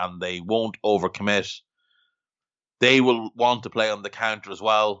everything, and they won't overcommit. They will want to play on the counter as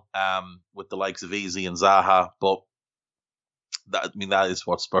well, with the likes of Easy and Zaha. But that is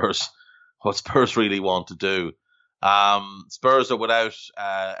what Spurs really want to do. Spurs are without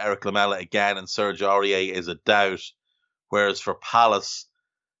Eric Lamela again, and Serge Aurier is a doubt. Whereas for Palace,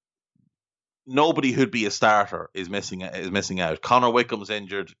 nobody who'd be a starter is missing out. Connor Wickham's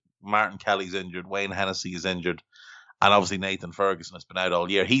injured, Martin Kelly's injured, Wayne Hennessy is injured, and obviously Nathan Ferguson has been out all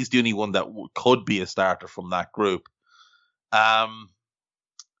year. He's the only one that could be a starter from that group.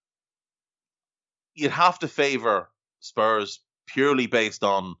 You'd have to favour Spurs purely based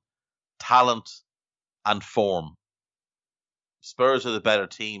on talent and form. Spurs are the better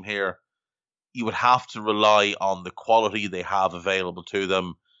team here. You would have to rely on the quality they have available to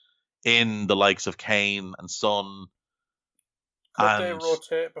them in the likes of Kane and Son. Could they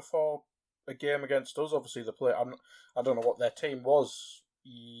rotate before a game against us? Obviously, I don't know what their team was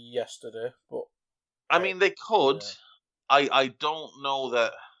yesterday, but I mean, they could. Yeah. I don't know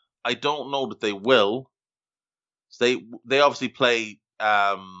that they will. They obviously play.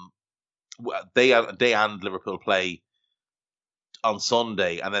 They and Liverpool play on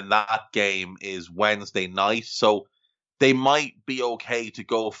Sunday, and then that game is Wednesday night. So they might be okay to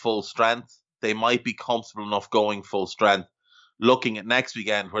go full strength. They might be comfortable enough going full strength. Looking at next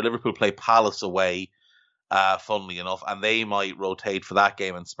weekend, where Liverpool play Palace away, funnily enough, and they might rotate for that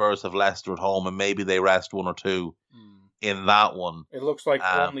game, and Spurs have Leicester at home, and maybe they rest one or two in that one. It looks like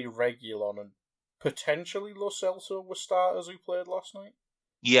only Reguilon and potentially Lo Celso were starters who played last night.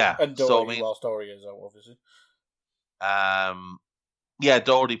 Yeah. And Doherty, whilst Doherty is out, obviously. Yeah,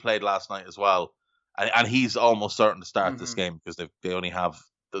 Doherty played last night as well, and he's almost certain to start this game, because they only have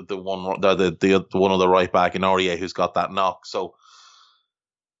the one other right back in Aurier who's got that knock. So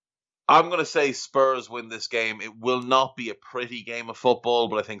I'm going to say Spurs win this game. It will not be a pretty game of football,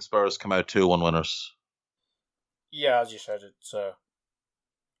 but I think Spurs come out 2-1 winners. Yeah, as you said, it's. I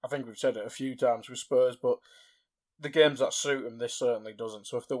think we've said it a few times with Spurs, but the games that suit them, this certainly doesn't.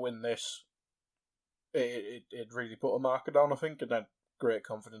 So if they win this, it'd really put a marker down, I think, and then great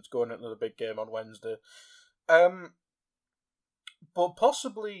confidence going into the big game on Wednesday. But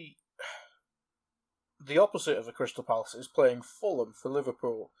possibly the opposite of the Crystal Palace is playing Fulham for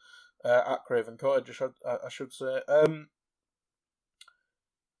Liverpool at Craven Cottage, I should say.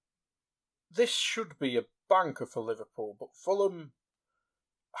 This should be a banker for Liverpool, but Fulham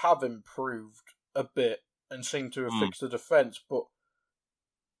have improved a bit and seem to have fixed the defence, but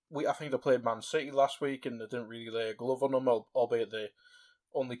I think they played Man City last week and they didn't really lay a glove on them, albeit they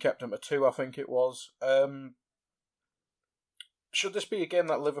only kept them to 2, I think it was. Should this be a game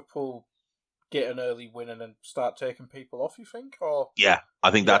that Liverpool get an early win and then start taking people off, you think? Or yeah,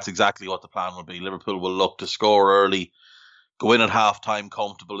 I think that's exactly what the plan would be. Liverpool will look to score early, go in at half-time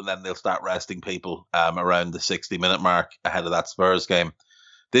comfortable, and then they'll start resting people around the 60-minute mark ahead of that Spurs game.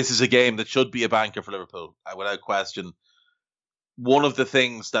 This is a game that should be a banker for Liverpool, without question. One of the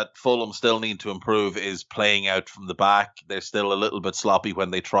things that Fulham still need to improve is playing out from the back. They're still a little bit sloppy when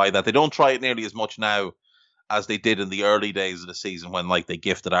they try that. They don't try it nearly as much now as they did in the early days of the season when they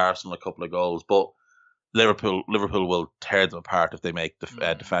gifted Arsenal a couple of goals. But Liverpool will tear them apart if they make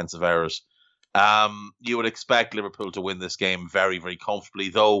defensive errors. You would expect Liverpool to win this game very, very comfortably,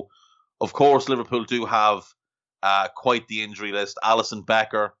 though, of course, Liverpool do have quite the injury list. Alisson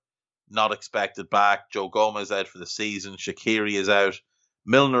Becker, not expected back. Joe Gomez out for the season. Shaqiri is out.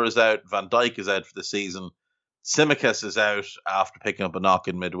 Milner is out. Van Dijk is out for the season. Tsimikas is out after picking up a knock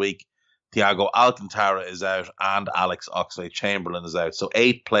in midweek. Thiago Alcantara is out, and Alex Oxlade-Chamberlain is out. So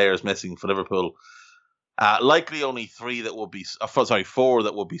 8 players missing for Liverpool. Likely only 4 that would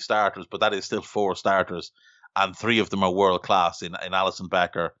be starters, but that is still 4 starters, and 3 of them are world class in Alisson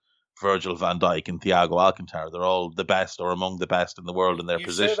Becker, Virgil van Dijk, and Thiago Alcantara. They're all the best or among the best in the world in their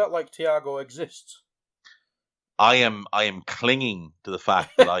position. You say that like Thiago exists. I am clinging to the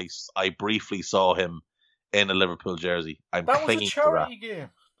fact that I briefly saw him in a Liverpool jersey. That was a charity game.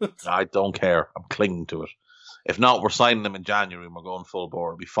 I don't care. I'm clinging to it. If not, we're signing him in January and we're going full bore.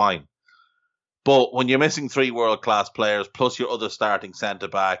 It'll be fine. But when you're missing 3 world-class players, plus your other starting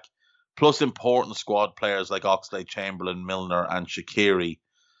centre-back, plus important squad players like Oxlade-Chamberlain, Milner and Shaqiri,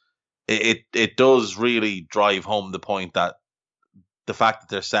 it does really drive home the point that the fact that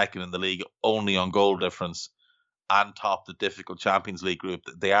they're second in the league only on goal difference and top the difficult Champions League group,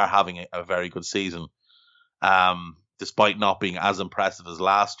 they are having a very good season, despite not being as impressive as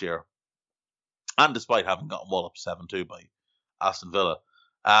last year, and despite having gotten walloped 7-2 by Aston Villa.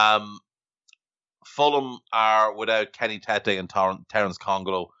 Fulham are without Kenny Tete and Terence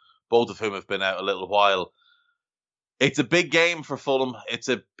Congolo, both of whom have been out a little while. It's a big game for Fulham. It's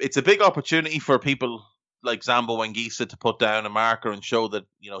a big opportunity for people like Zambo Anguissa to put down a marker and show that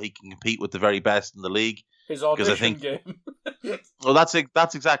he can compete with the very best in the league. His audition game. Well, that's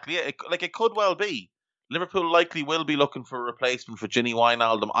exactly it. It could well be. Liverpool likely will be looking for a replacement for Gini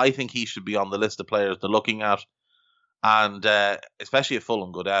Wijnaldum. I think he should be on the list of players they're looking at. And especially if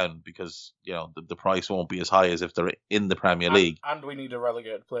Fulham go down, because the price won't be as high as if they're in the Premier League. And we need a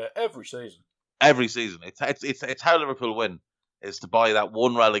relegated player every season. Every season, it's how Liverpool win, is to buy that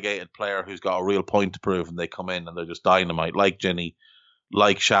one relegated player who's got a real point to prove, and they come in and they're just dynamite, like Ginny,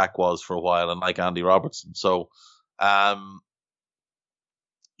 like Shaq was for a while, and like Andy Robertson. So, here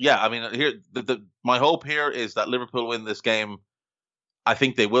my hope here is that Liverpool win this game. I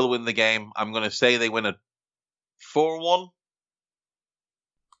think they will win the game. I'm going to say they win it 4-1.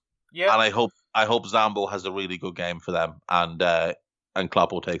 Yeah. And I hope Zambo has a really good game for them, and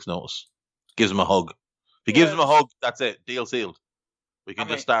Kloppo takes notice. Gives him a hug. If he gives him a hug, that's it. Deal sealed. We can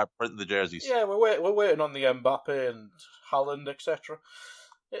just start printing the jerseys. Yeah, we're waiting on the Mbappe and Haaland, etc.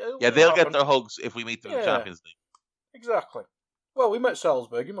 Yeah, they'll get their hugs if we meet them in the Champions League. Exactly. Well, we met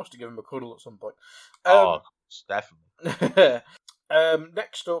Salzburg. You must have given him a cuddle at some point. Definitely.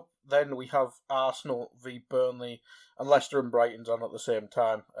 Next up, then, we have Arsenal v Burnley, and Leicester and Brighton's on at the same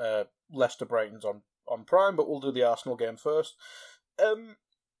time. Leicester-Brighton's on Prime, but we'll do the Arsenal game first.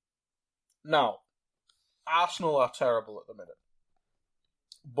 Now, Arsenal are terrible at the minute.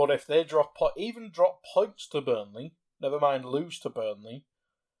 But if they drop points to Burnley, never mind lose to Burnley,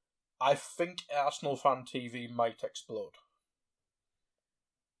 I think Arsenal Fan TV might explode.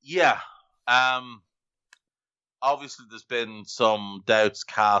 Yeah. Obviously, there's been some doubts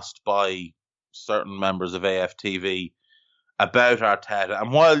cast by certain members of AFTV about Arteta.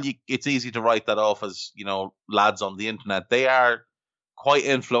 And while it's easy to write that off as, lads on the internet, they are quite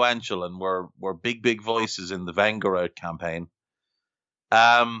influential and were big voices in the Wenger out campaign.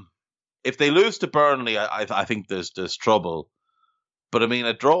 If they lose to Burnley, I think there's trouble. But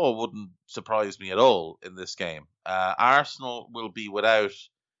a draw wouldn't surprise me at all in this game. Arsenal will be without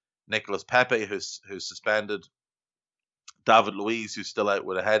Nicolas Pepe, who's suspended. David Luiz, who's still out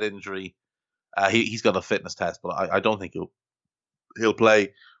with a head injury. He's got a fitness test, but I don't think he'll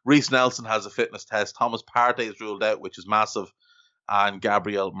play. Reece Nelson has a fitness test. Thomas Partey is ruled out, which is massive. And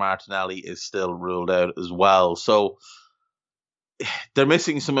Gabriel Martinelli is still ruled out as well. So they're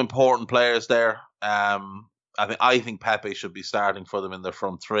missing some important players there. I think Pepe should be starting for them in their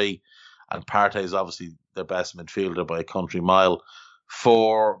front three. And Partey is obviously their best midfielder by a country mile.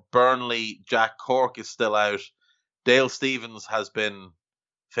 For Burnley, Jack Cork is still out. Dale Stephens has been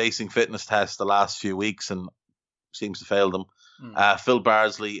facing fitness tests the last few weeks and seems to fail them. Phil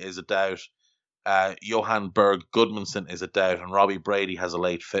Bardsley is a doubt. Johan Berg Gudmundsson is a doubt. And Robbie Brady has a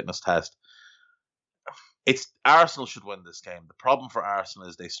late fitness test. It's Arsenal should win this game. The problem for Arsenal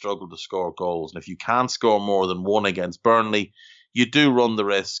is they struggle to score goals, and if you can't score more than one against Burnley, you do run the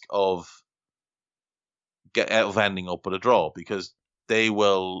risk of ending up with a draw, because they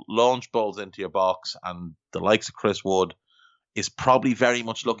will launch balls into your box, and the likes of Chris Wood is probably very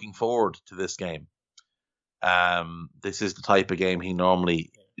much looking forward to this game. This is the type of game he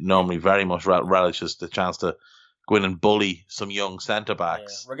normally very much relishes, the chance to go in and bully some young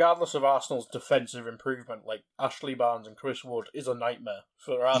centre-backs. Yeah. Regardless of Arsenal's defensive improvement, like Ashley Barnes and Chris Wood is a nightmare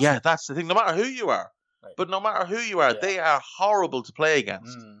for Arsenal. Yeah, that's the thing. No matter who you are, they are horrible to play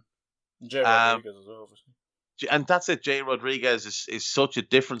against. Jay Rodriguez as well, obviously. And that's it. Jay Rodriguez is such a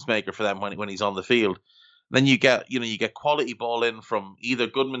difference maker for them when he's on the field. Then you get quality ball in from either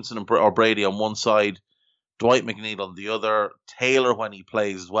Goodmanson or Brady on one side, Dwight McNeil on the other. Taylor, when he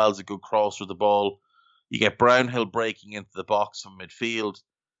plays as well, is a good crosser of the ball. You get Brownhill breaking into the box from midfield.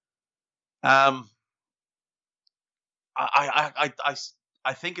 I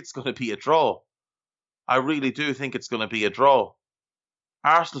think it's going to be a draw. I really do think it's going to be a draw.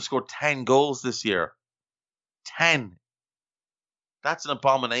 Arsenal scored 10 goals this year. 10. That's an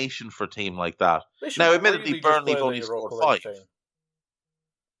abomination for a team like that. Now, admittedly, really Burnley have only scored 5. Team.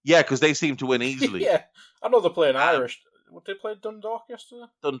 Yeah, because they seem to win easily. Yeah, I know they're playing Irish. What, they played Dundalk yesterday?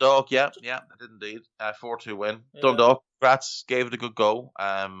 Dundalk, yeah, they did indeed. 4-2 win. Yeah. Dundalk, Gratz gave it a good go.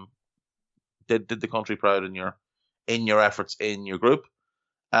 Did the country proud in your efforts in your group.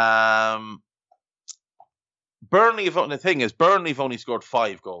 Burnley, the thing is, Burnley have only scored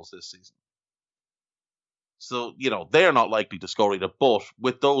 5 goals this season. So, they're not likely to score either. But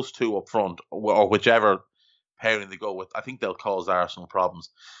with those two up front, or whichever pairing they go with, I think they'll cause Arsenal problems.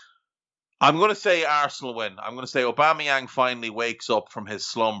 I'm going to say Arsenal win. I'm going to say Aubameyang finally wakes up from his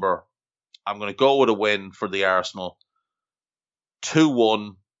slumber. I'm going to go with a win for the Arsenal.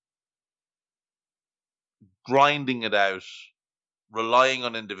 2-1. Grinding it out. Relying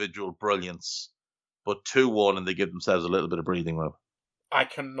on individual brilliance. But 2-1, and they give themselves a little bit of breathing room. I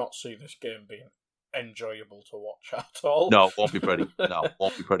cannot see this game being enjoyable to watch at all. No, it won't be pretty. No, it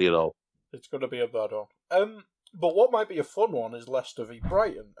won't be pretty at all. It's going to be a bad one. But what might be a fun one is Leicester v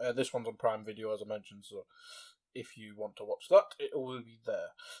Brighton. This one's on Prime Video, as I mentioned, so if you want to watch that, it will be there.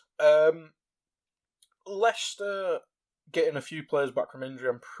 Leicester getting a few players back from injury.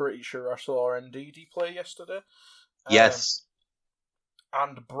 I'm pretty sure I saw Ndidi play yesterday. Yes.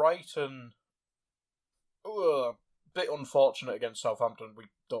 And Brighton, a bit unfortunate against Southampton. We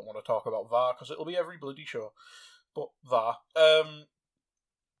don't want to talk about VAR because it'll be every bloody show. But VAR.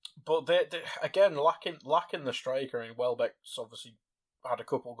 But they again lacking the striker. I mean, Welbeck's obviously had a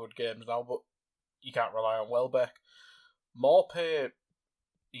couple good games now, but you can't rely on Welbeck. Maupay,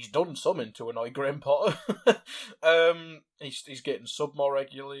 he's done something to annoy Graham Potter. He's getting sub more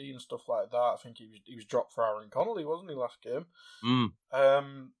regularly and stuff like that. I think he was dropped for Aaron Connolly, wasn't he, last game?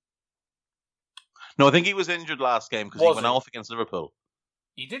 No, I think he was injured last game because he went off against Liverpool.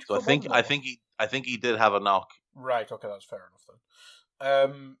 He did. So I think he did have a knock. Right. Okay, that's fair enough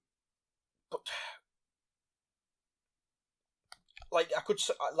then. But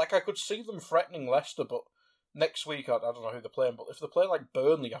I could see them threatening Leicester, but next week I don't know who they're playing. But if they're playing like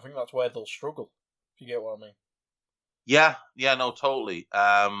Burnley, I think that's where they'll struggle. If you get what I mean. Yeah, no, totally.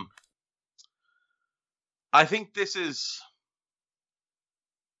 I think this is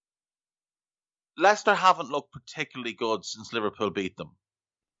Leicester haven't looked particularly good since Liverpool beat them.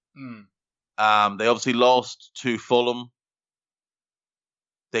 They obviously lost to Fulham.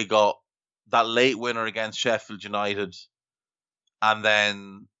 They got that late winner against Sheffield United. And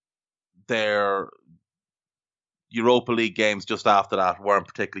then their Europa League games just after that weren't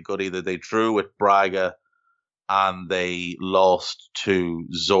particularly good either. They drew with Braga and they lost to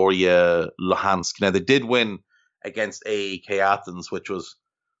Zorya Luhansk. Now, they did win against AEK Athens, which was,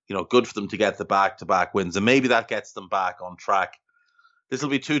 good for them to get the back-to-back wins. And maybe that gets them back on track. This will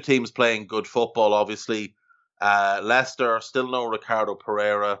be two teams playing good football, obviously. Leicester, still no Ricardo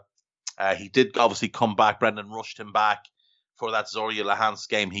Pereira. He did obviously come back. Brendan rushed him back for that Zorya Luhansk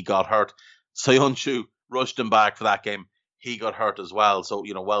game. He got hurt. Soyuncu rushed him back for that game. He got hurt as well. So,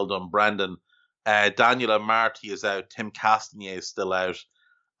 well done, Brendan. Daniel Amartey is out. Tim Castagne is still out.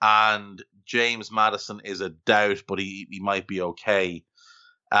 And James Maddison is a doubt, but he might be okay.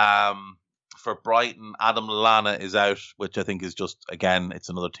 For Brighton, Adam Lallana is out, which I think is just, again, it's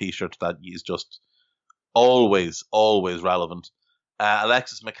another T-shirt that is just always relevant.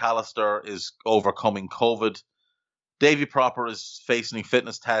 Alexis McAllister is overcoming COVID. Davy Proper is facing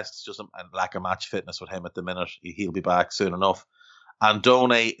fitness tests, just a lack of match fitness with him at the minute. He'll be back soon enough.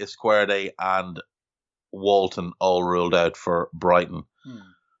 Andone, Izquierdo, and Walton all ruled out for Brighton.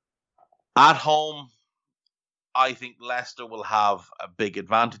 At home, I think Leicester will have a big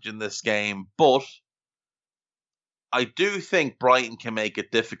advantage in this game, but I do think Brighton can make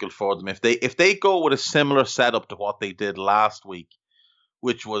it difficult for them if they go with a similar setup to what they did last week,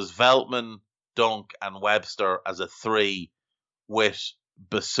 which was Veltman, Dunk, and Webster as a 3, with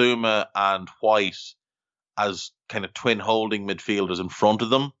Basuma and White as kind of twin holding midfielders in front of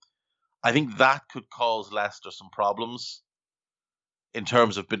them. I think that could cause Leicester some problems in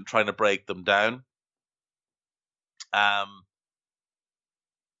terms of trying to break them down. I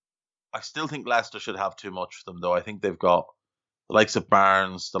still think Leicester should have too much for them, though. I think they've got the likes of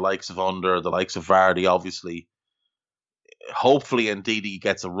Barnes, the likes of Under, the likes of Vardy, obviously. Hopefully, Ndidi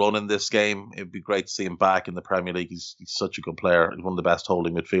gets a run in this game. It'd be great to see him back in the Premier League. He's such a good player. He's one of the best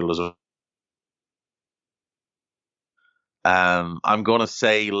holding midfielders. I'm going to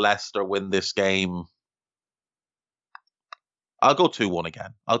say Leicester win this game. I'll go 2-1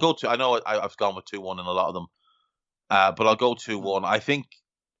 again. I know I've gone with 2-1 in a lot of them, but I'll go 2-1. I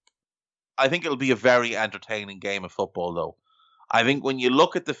think it'll be a very entertaining game of football, though. I think when you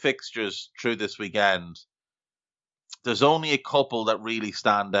look at the fixtures through this weekend, there's only a couple that really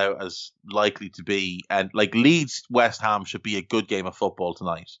stand out as likely to be, and like Leeds West Ham should be a good game of football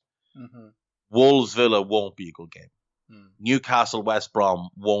tonight. Mm-hmm. Wolves Villa won't be a good game. Newcastle West Brom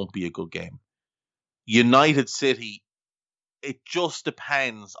won't be a good game. United City, it just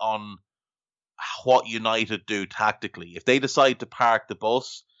depends on what United do tactically. If they decide to park the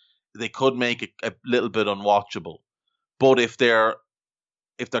bus, they could make it a little bit unwatchable. But if their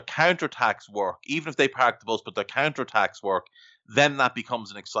counterattacks work, even if they park the bus, but their counterattacks work, then that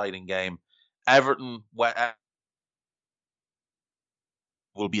becomes an exciting game. Everton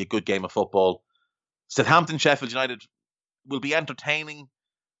will be a good game of football. Southampton, Sheffield United will be entertaining,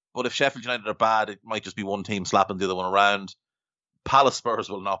 but if Sheffield United are bad, it might just be one team slapping the other one around. Palace Spurs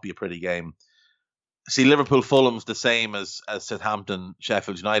will not be a pretty game. See, Liverpool Fulham's the same as Southampton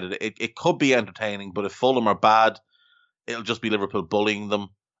Sheffield United. It could be entertaining, but if Fulham are bad, it'll just be Liverpool bullying them.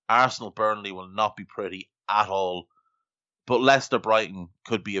 Arsenal Burnley will not be pretty at all. But Leicester Brighton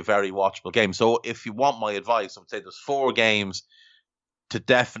could be a very watchable game. So if you want my advice, I would say there's 4 games to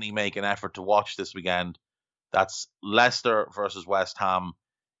definitely make an effort to watch this weekend. That's Leicester versus West Ham,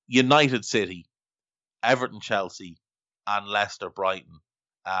 United City, Everton Chelsea, and Leicester Brighton.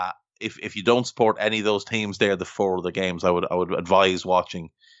 If you don't support any of those teams, they're the 4 other games I would advise watching.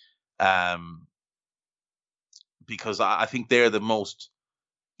 Because I think they're the most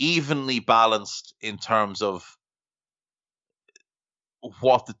evenly balanced in terms of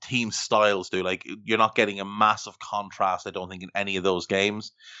what the team styles do. Like, you're not getting a massive contrast, I don't think, in any of those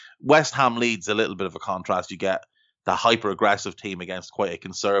games. West Ham Leeds a little bit of a contrast. You get the hyper-aggressive team against quite a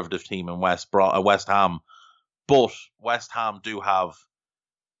conservative team in West Ham. But West Ham do have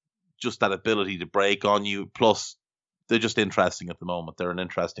just that ability to break on you. Plus, they're just interesting at the moment. They're an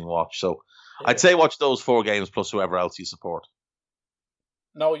interesting watch. So I'd say watch those 4 games plus whoever else you support.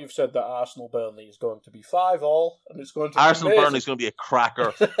 Now you've said that Arsenal Burnley is going to be 5-5, and it's going to be Arsenal Burnley is going to be a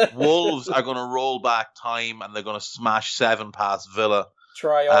cracker. Wolves are going to roll back time, and they're going to smash 7 past Villa.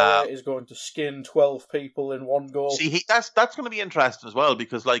 Traore is going to skin 12 people in one goal. See, that's going to be interesting as well,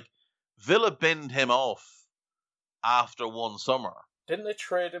 because like Villa binned him off after one summer. Didn't they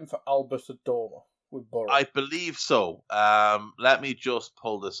trade him for Albert Adoma with Borough? I believe so. Let me just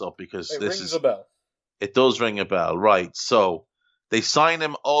pull this up because it this rings a bell. It does ring a bell, right? So they signed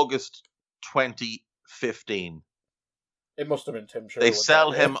him August 2015. It must have been Tim Sherwood. They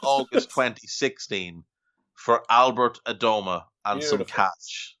sell him August 2016 for Albert Adoma and some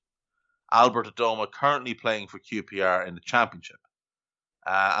cash. Albert Adoma currently playing for QPR in the Championship.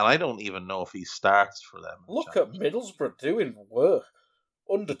 And I don't even know if he starts for them. Look at Middlesbrough doing work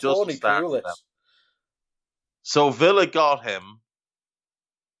under Tony Pulis. So Villa got him.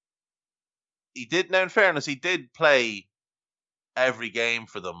 He did, now in fairness, he did play every game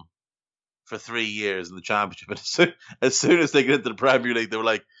for them for 3 years in the Championship. But as soon as they get into the Premier League, they were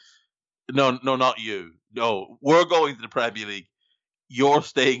like, no, not you. No, we're going to the Premier League. You're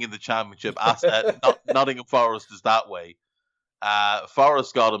staying in the Championship. Nottingham Forest is that way.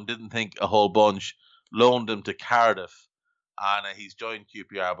 Forest got him, didn't think a whole bunch, loaned him to Cardiff, and he's joined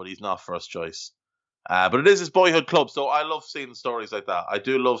QPR, but he's not first choice. But it is his boyhood club, so I love seeing stories like that. I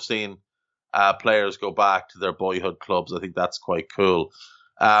do love seeing players go back to their boyhood clubs. I think that's quite cool.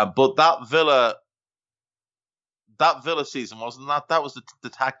 But that Villa season, wasn't that? That was the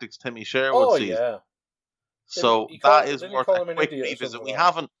Tactics Timmy Sherwood season. Yeah. So that is worth a quick revisit.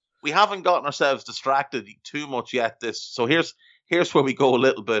 We haven't gotten ourselves distracted too much yet. So here's where we go a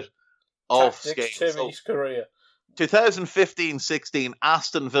little bit off scale. Timmy's career. 2015-16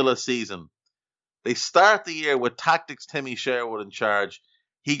 Aston Villa season. They start the year with Tactics Timmy Sherwood in charge.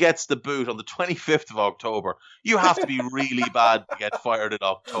 He gets the boot on the 25th of October. You have to be really bad to get fired in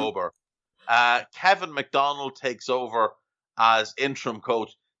October. Kevin McDonald takes over as interim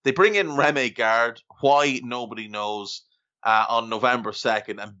coach. They bring in Remy Gard, why nobody knows, on November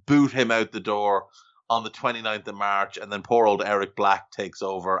 2nd and boot him out the door on the 29th of March. And then poor old Eric Black takes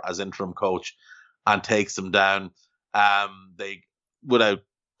over as interim coach and takes them down. Without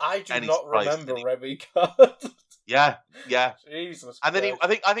I do any not surprise remember to Remy Gard. Yeah. Jesus. And then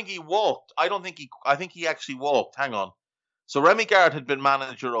Christ. I think he walked. I think he actually walked. Hang on. So Remy Gard had been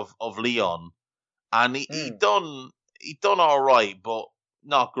manager of Lyon, and he done all right, but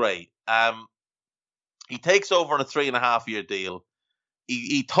not great. He takes over on a 3.5-year deal.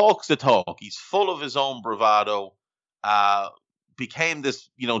 He talks the talk. He's full of his own bravado. Became this,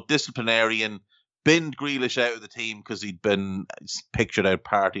 disciplinarian. Binned Grealish out of the team because he'd been pictured out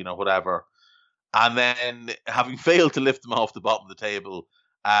partying or whatever. And then, having failed to lift them off the bottom of the table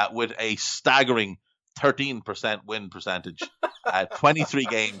with a staggering 13% win percentage, 23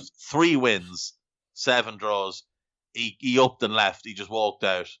 games, 3 wins, 7 draws, he upped and left. He just walked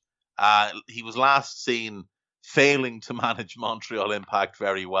out. He was last seen failing to manage Montreal Impact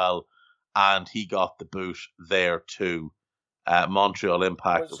very well, and he got the boot there too. Montreal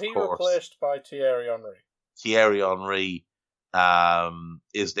Impact, was he of course. replaced by Thierry Henry? Thierry Henry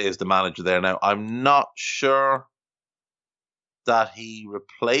is the manager there now. I'm not sure that he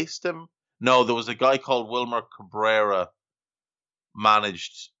replaced him. No, there was a guy called Wilmer Cabrera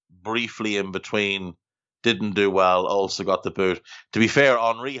managed briefly in between, didn't do well, also got the boot. To be fair,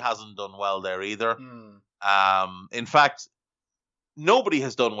 Henry hasn't done well there either. In fact, nobody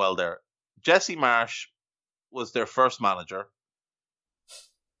has done well there. Jesse Marsh was their first manager.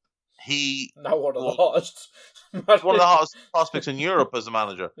 He now one of the hottest. One of the hottest prospects in Europe as a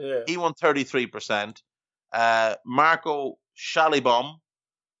manager. Yeah. He won 33%. Marco Schalibom,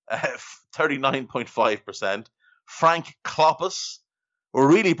 39.5%. Frank Kloppus, we're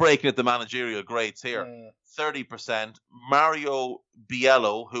really breaking at the managerial grades here. 30%. Mario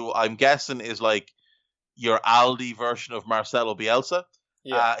Biello, who I'm guessing is like your Aldi version of Marcelo Bielsa.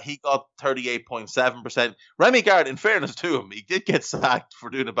 Yeah. He got 38.7%. Remy Gard, in fairness to him, he did get sacked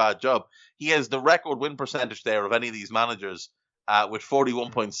for doing a bad job. He has the record win percentage there of any of these managers with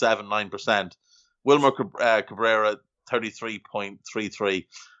 41.79%. Wilmer Cabrera, 33.33%.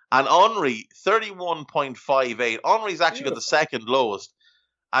 And Henry, 31.58%. Henry's actually got the second lowest.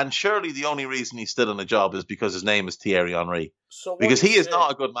 And surely the only reason he's still in a job is because his name is Thierry Henry. Because he is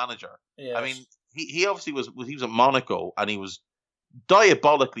not a good manager. Yes. I mean, he obviously was at Monaco, and he was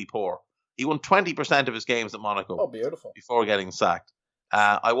diabolically poor. He won 20% of his games at Monaco. Oh, beautiful. Before getting sacked.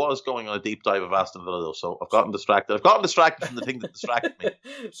 I was going on a deep dive of Aston Villa, though, so I've gotten distracted. I've gotten distracted from the thing that distracted me.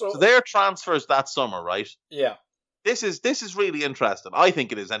 So their transfers that summer, right? Yeah. This is really interesting. I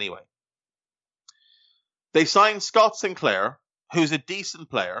think it is anyway. They signed Scott Sinclair, who's a decent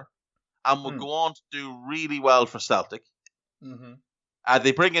player, and will go on to do really well for Celtic. Mm-hmm.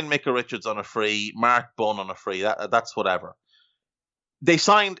 They bring in Micah Richards on a free, Mark Bunn on a free. That's whatever. They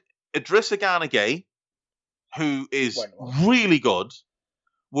signed Idrissa Gana Gueye, who is really good,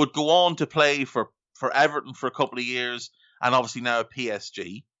 would go on to play for Everton for a couple of years, and obviously now at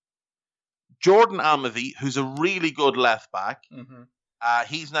PSG. Jordan Amavi, who's a really good left back. Mm-hmm.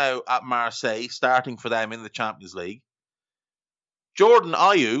 He's now at Marseille, starting for them in the Champions League. Jordan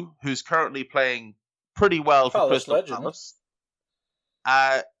Ayew, who's currently playing pretty well for Crystal Palace.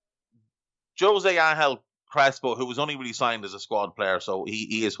 Jose Angel Crespo, who was only really signed as a squad player, so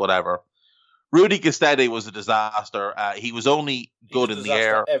he is whatever. Rudy Gestede was a disaster. He was only good in the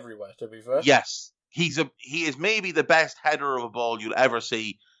air. Everywhere, to be fair. Yes. He is maybe the best header of a ball you'll ever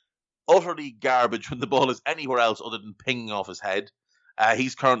see. Utterly garbage when the ball is anywhere else other than pinging off his head.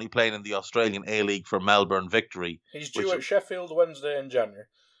 He's currently playing in the Australian A-League for Melbourne Victory. He's due at Sheffield Wednesday in January.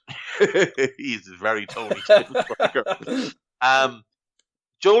 He's very Tony Stinsberger.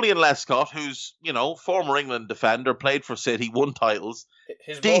 Jolyon Lescott, who's, former England defender, played for City, won titles.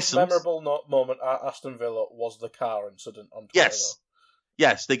 His decent. most memorable moment at Aston Villa was the car incident on Twitter.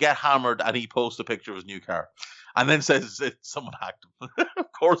 Yes, they get hammered and he posts a picture of his new car. And then says that someone hacked him. Of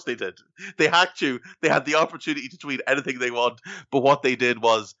course they did. They hacked you. They had the opportunity to tweet anything they want, but what they did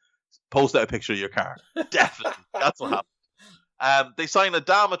was post out a picture of your car. Definitely. That's what happened. They signed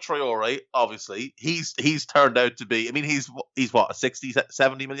Adama Traore, obviously. He's turned out to be, he's what, a 60,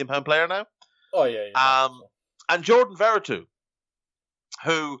 70 million pound player now? Oh, yeah. And Jordan Veretout,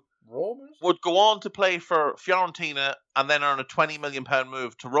 who Roma? Would go on to play for Fiorentina and then earn a 20 million pound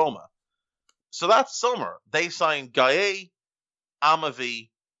move to Roma. So that summer, they signed Gueye, Amavi,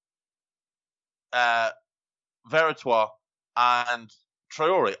 Vertois, and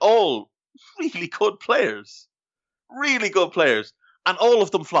Traore. All really good players. Really good players. And all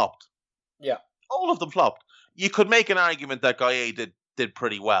of them flopped. Yeah. All of them flopped. You could make an argument that Gaye did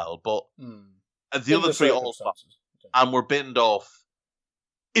pretty well, but the other three all flopped and were binned off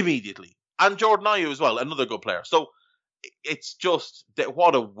immediately. And Jordan Ayew as well, another good player. So it's just,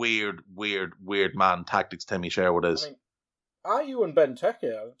 what a weird man Tactics Timmy Sherwood is. I mean, Ayew and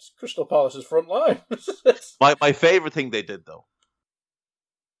Benteke, it's Crystal Palace's front line. my favourite thing they did, though.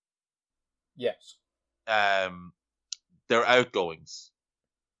 Yes. Their outgoings.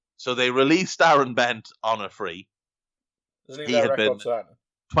 So they released Aaron Bent on a free. Isn't he had been signing?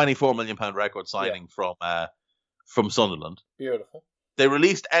 £24 million record signing from Sunderland. Beautiful. They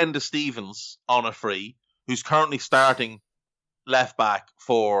released Enda Stevens on a free, who's currently starting left back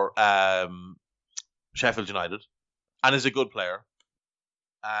for Sheffield United and is a good player.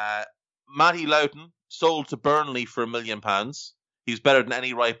 Matty Loughton sold to Burnley for £1 million. He's better than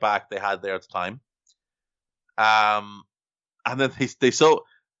any right back they had there at the time. And then they sold.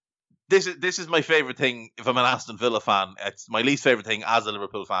 This is my favourite thing if I'm an Aston Villa fan. It's my least favourite thing as a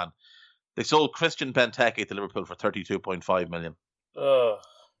Liverpool fan. They sold Christian Benteke to Liverpool for £32.5 million.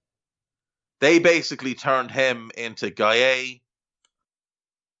 They basically turned him into Gaye,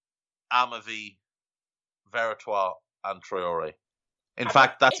 Amavi, Vertois, and Traore. In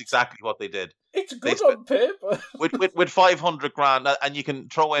fact, that's exactly what they did. It's good on paper. with 500 grand, and you can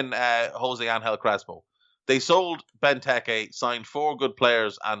throw in Jose Angel Crespo. They sold Benteke, signed 4 good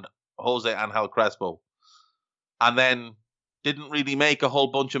players and Jose Angel Crespo, and then didn't really make a whole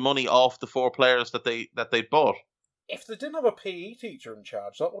bunch of money off the 4 players that they bought. If they didn't have a PE teacher in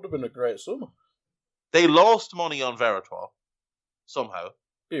charge, that would have been a great summer. They lost money on Vertois somehow.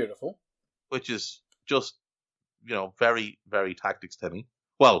 Beautiful. Which is just, very, very Tactics Timmy.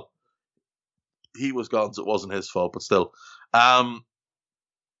 Well, he was gone, so it wasn't his fault, but still. I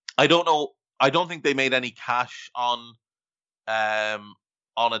don't know. I don't think they made any cash on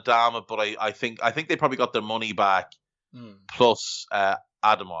Adama, but I think they probably got their money back plus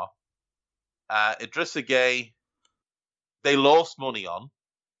Adama. Idrissa Gueye, they lost money on.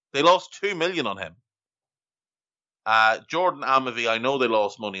 They lost $2 million on him. Jordan Amavi, I know they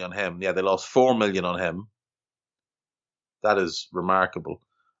lost money on him. Yeah, they lost $4 million on him. That is remarkable.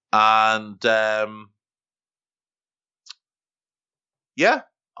 And Jordan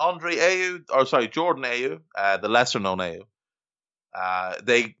Ayew, the lesser known Ayew.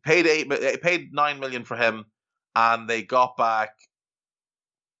 They paid $9 million for him, and they got back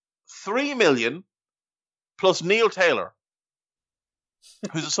 $3 million plus Neil Taylor,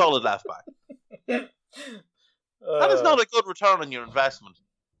 who's a solid left back. That is not a good return on your investment.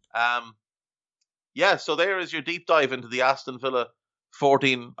 So there is your deep dive into the Aston Villa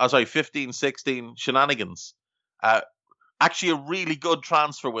 15-16 shenanigans. Actually, a really good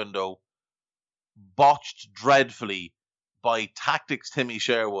transfer window, botched dreadfully by Tactics Timmy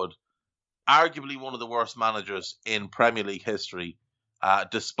Sherwood, arguably one of the worst managers in Premier League history,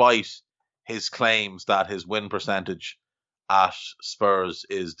 despite his claims that his win percentage at Spurs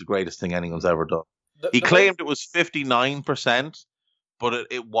is the greatest thing anyone's ever done. He claimed it was 59%, but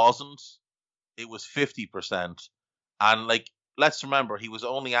it wasn't. It was 50%. And let's remember, he was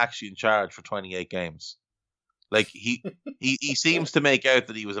only actually in charge for 28 games. He seems to make out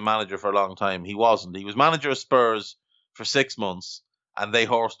that he was a manager for a long time. He wasn't. He was manager of Spurs for 6 months, and they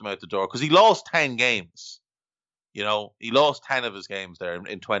horsed him out the door because he lost 10 games. He lost 10 of his games there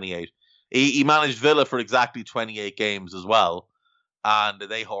in 28. He managed Villa for exactly 28 games as well, and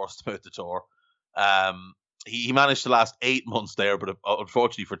they horsed him out the door. He managed to last 8 months there, but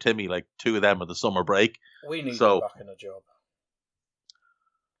unfortunately for Timmy, 2 of them are the summer break. We need him back in a job.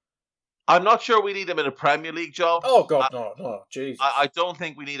 I'm not sure we need him in a Premier League job. Oh God, no, Jesus! I don't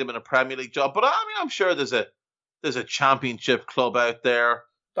think we need him in a Premier League job, but I'm sure there's a Championship club out there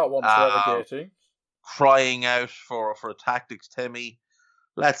that wants relegating, crying out for a Tactics Timmy.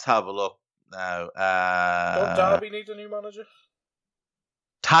 Let's have a look now. Don't Derby need a new manager?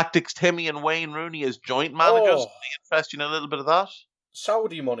 Tactics Timmy and Wayne Rooney as joint managers. Would you interest you in a little bit of that?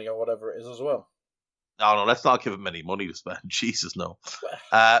 Saudi money or whatever it is as well. No, let's not give him any money to spend. Jesus, no.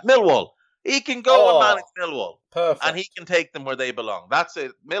 Millwall. He can go and manage Millwall. Perfect. And he can take them where they belong. That's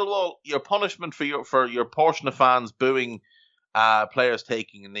it. Millwall, your punishment for your portion of fans booing players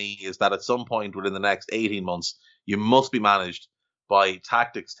taking a knee is that at some point within the next 18 months, you must be managed by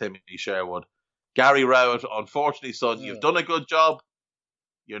Tactics Timmy Sherwood. Gary Rowett, unfortunately, son, you've done a good job.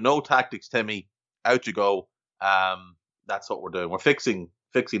 You're no Tactics Timmy. Out you go. That's what we're doing. We're fixing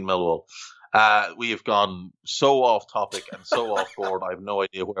Millwall. We have gone so off topic and so off board. I have no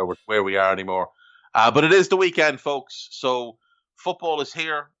idea where we are anymore. But it is the weekend, folks. So football is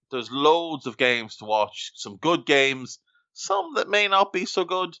here. There's loads of games to watch. Some good games. Some that may not be so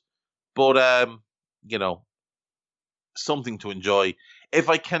good. But, something to enjoy. If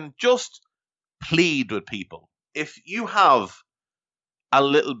I can just plead with people, if you have a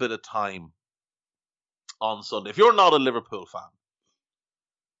little bit of time on Sunday, if you're not a Liverpool fan,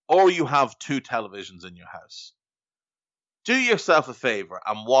 or you have 2 televisions in your house, do yourself a favour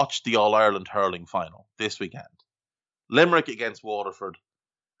and watch the All-Ireland hurling final this weekend. Limerick against Waterford.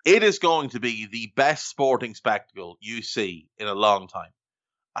 It is going to be the best sporting spectacle you see in a long time.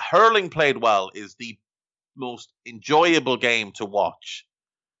 Hurling played well is the most enjoyable game to watch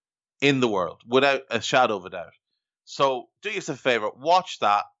in the world, without a shadow of a doubt. So do yourself a favour, watch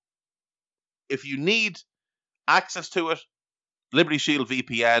that. If you need access to it, Liberty Shield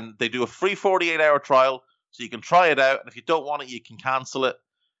VPN, they do a free 48-hour trial, so you can try it out. And if you don't want it, you can cancel it.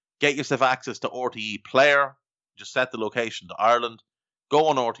 Get yourself access to RTE Player. Just set the location to Ireland. Go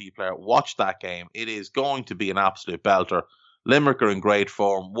on RTE Player, watch that game. It is going to be an absolute belter. Limerick are in great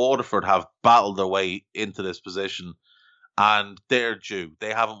form. Waterford have battled their way into this position, and they're due.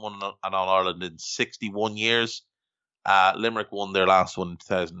 They haven't won an All-Ireland in 61 years. Limerick won their last one in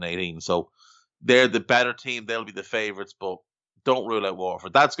 2018. So they're the better team. They'll be the favourites, but don't rule out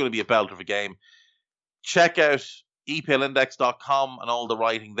Waterford. That's going to be a belter of a game. Check out EPLindex.com and all the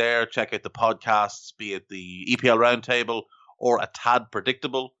writing there. Check out the podcasts, be it the EPL Roundtable or A Tad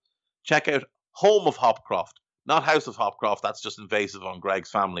Predictable. Check out Home of Hopcroft, not House of Hopcroft. That's just invasive on Greg's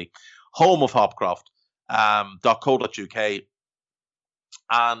family. Home of Hopcroft, .co.uk.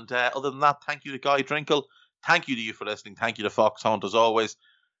 And other than that, thank you to Guy Drinkle. Thank you to you for listening. Thank you to Fox Hunt as always.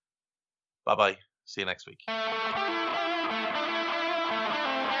 Bye-bye. See you next week.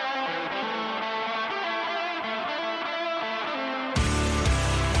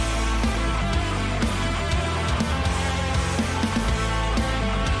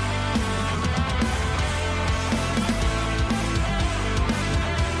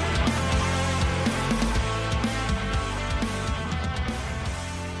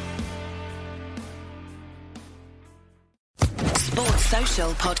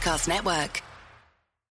 Social Podcast Network.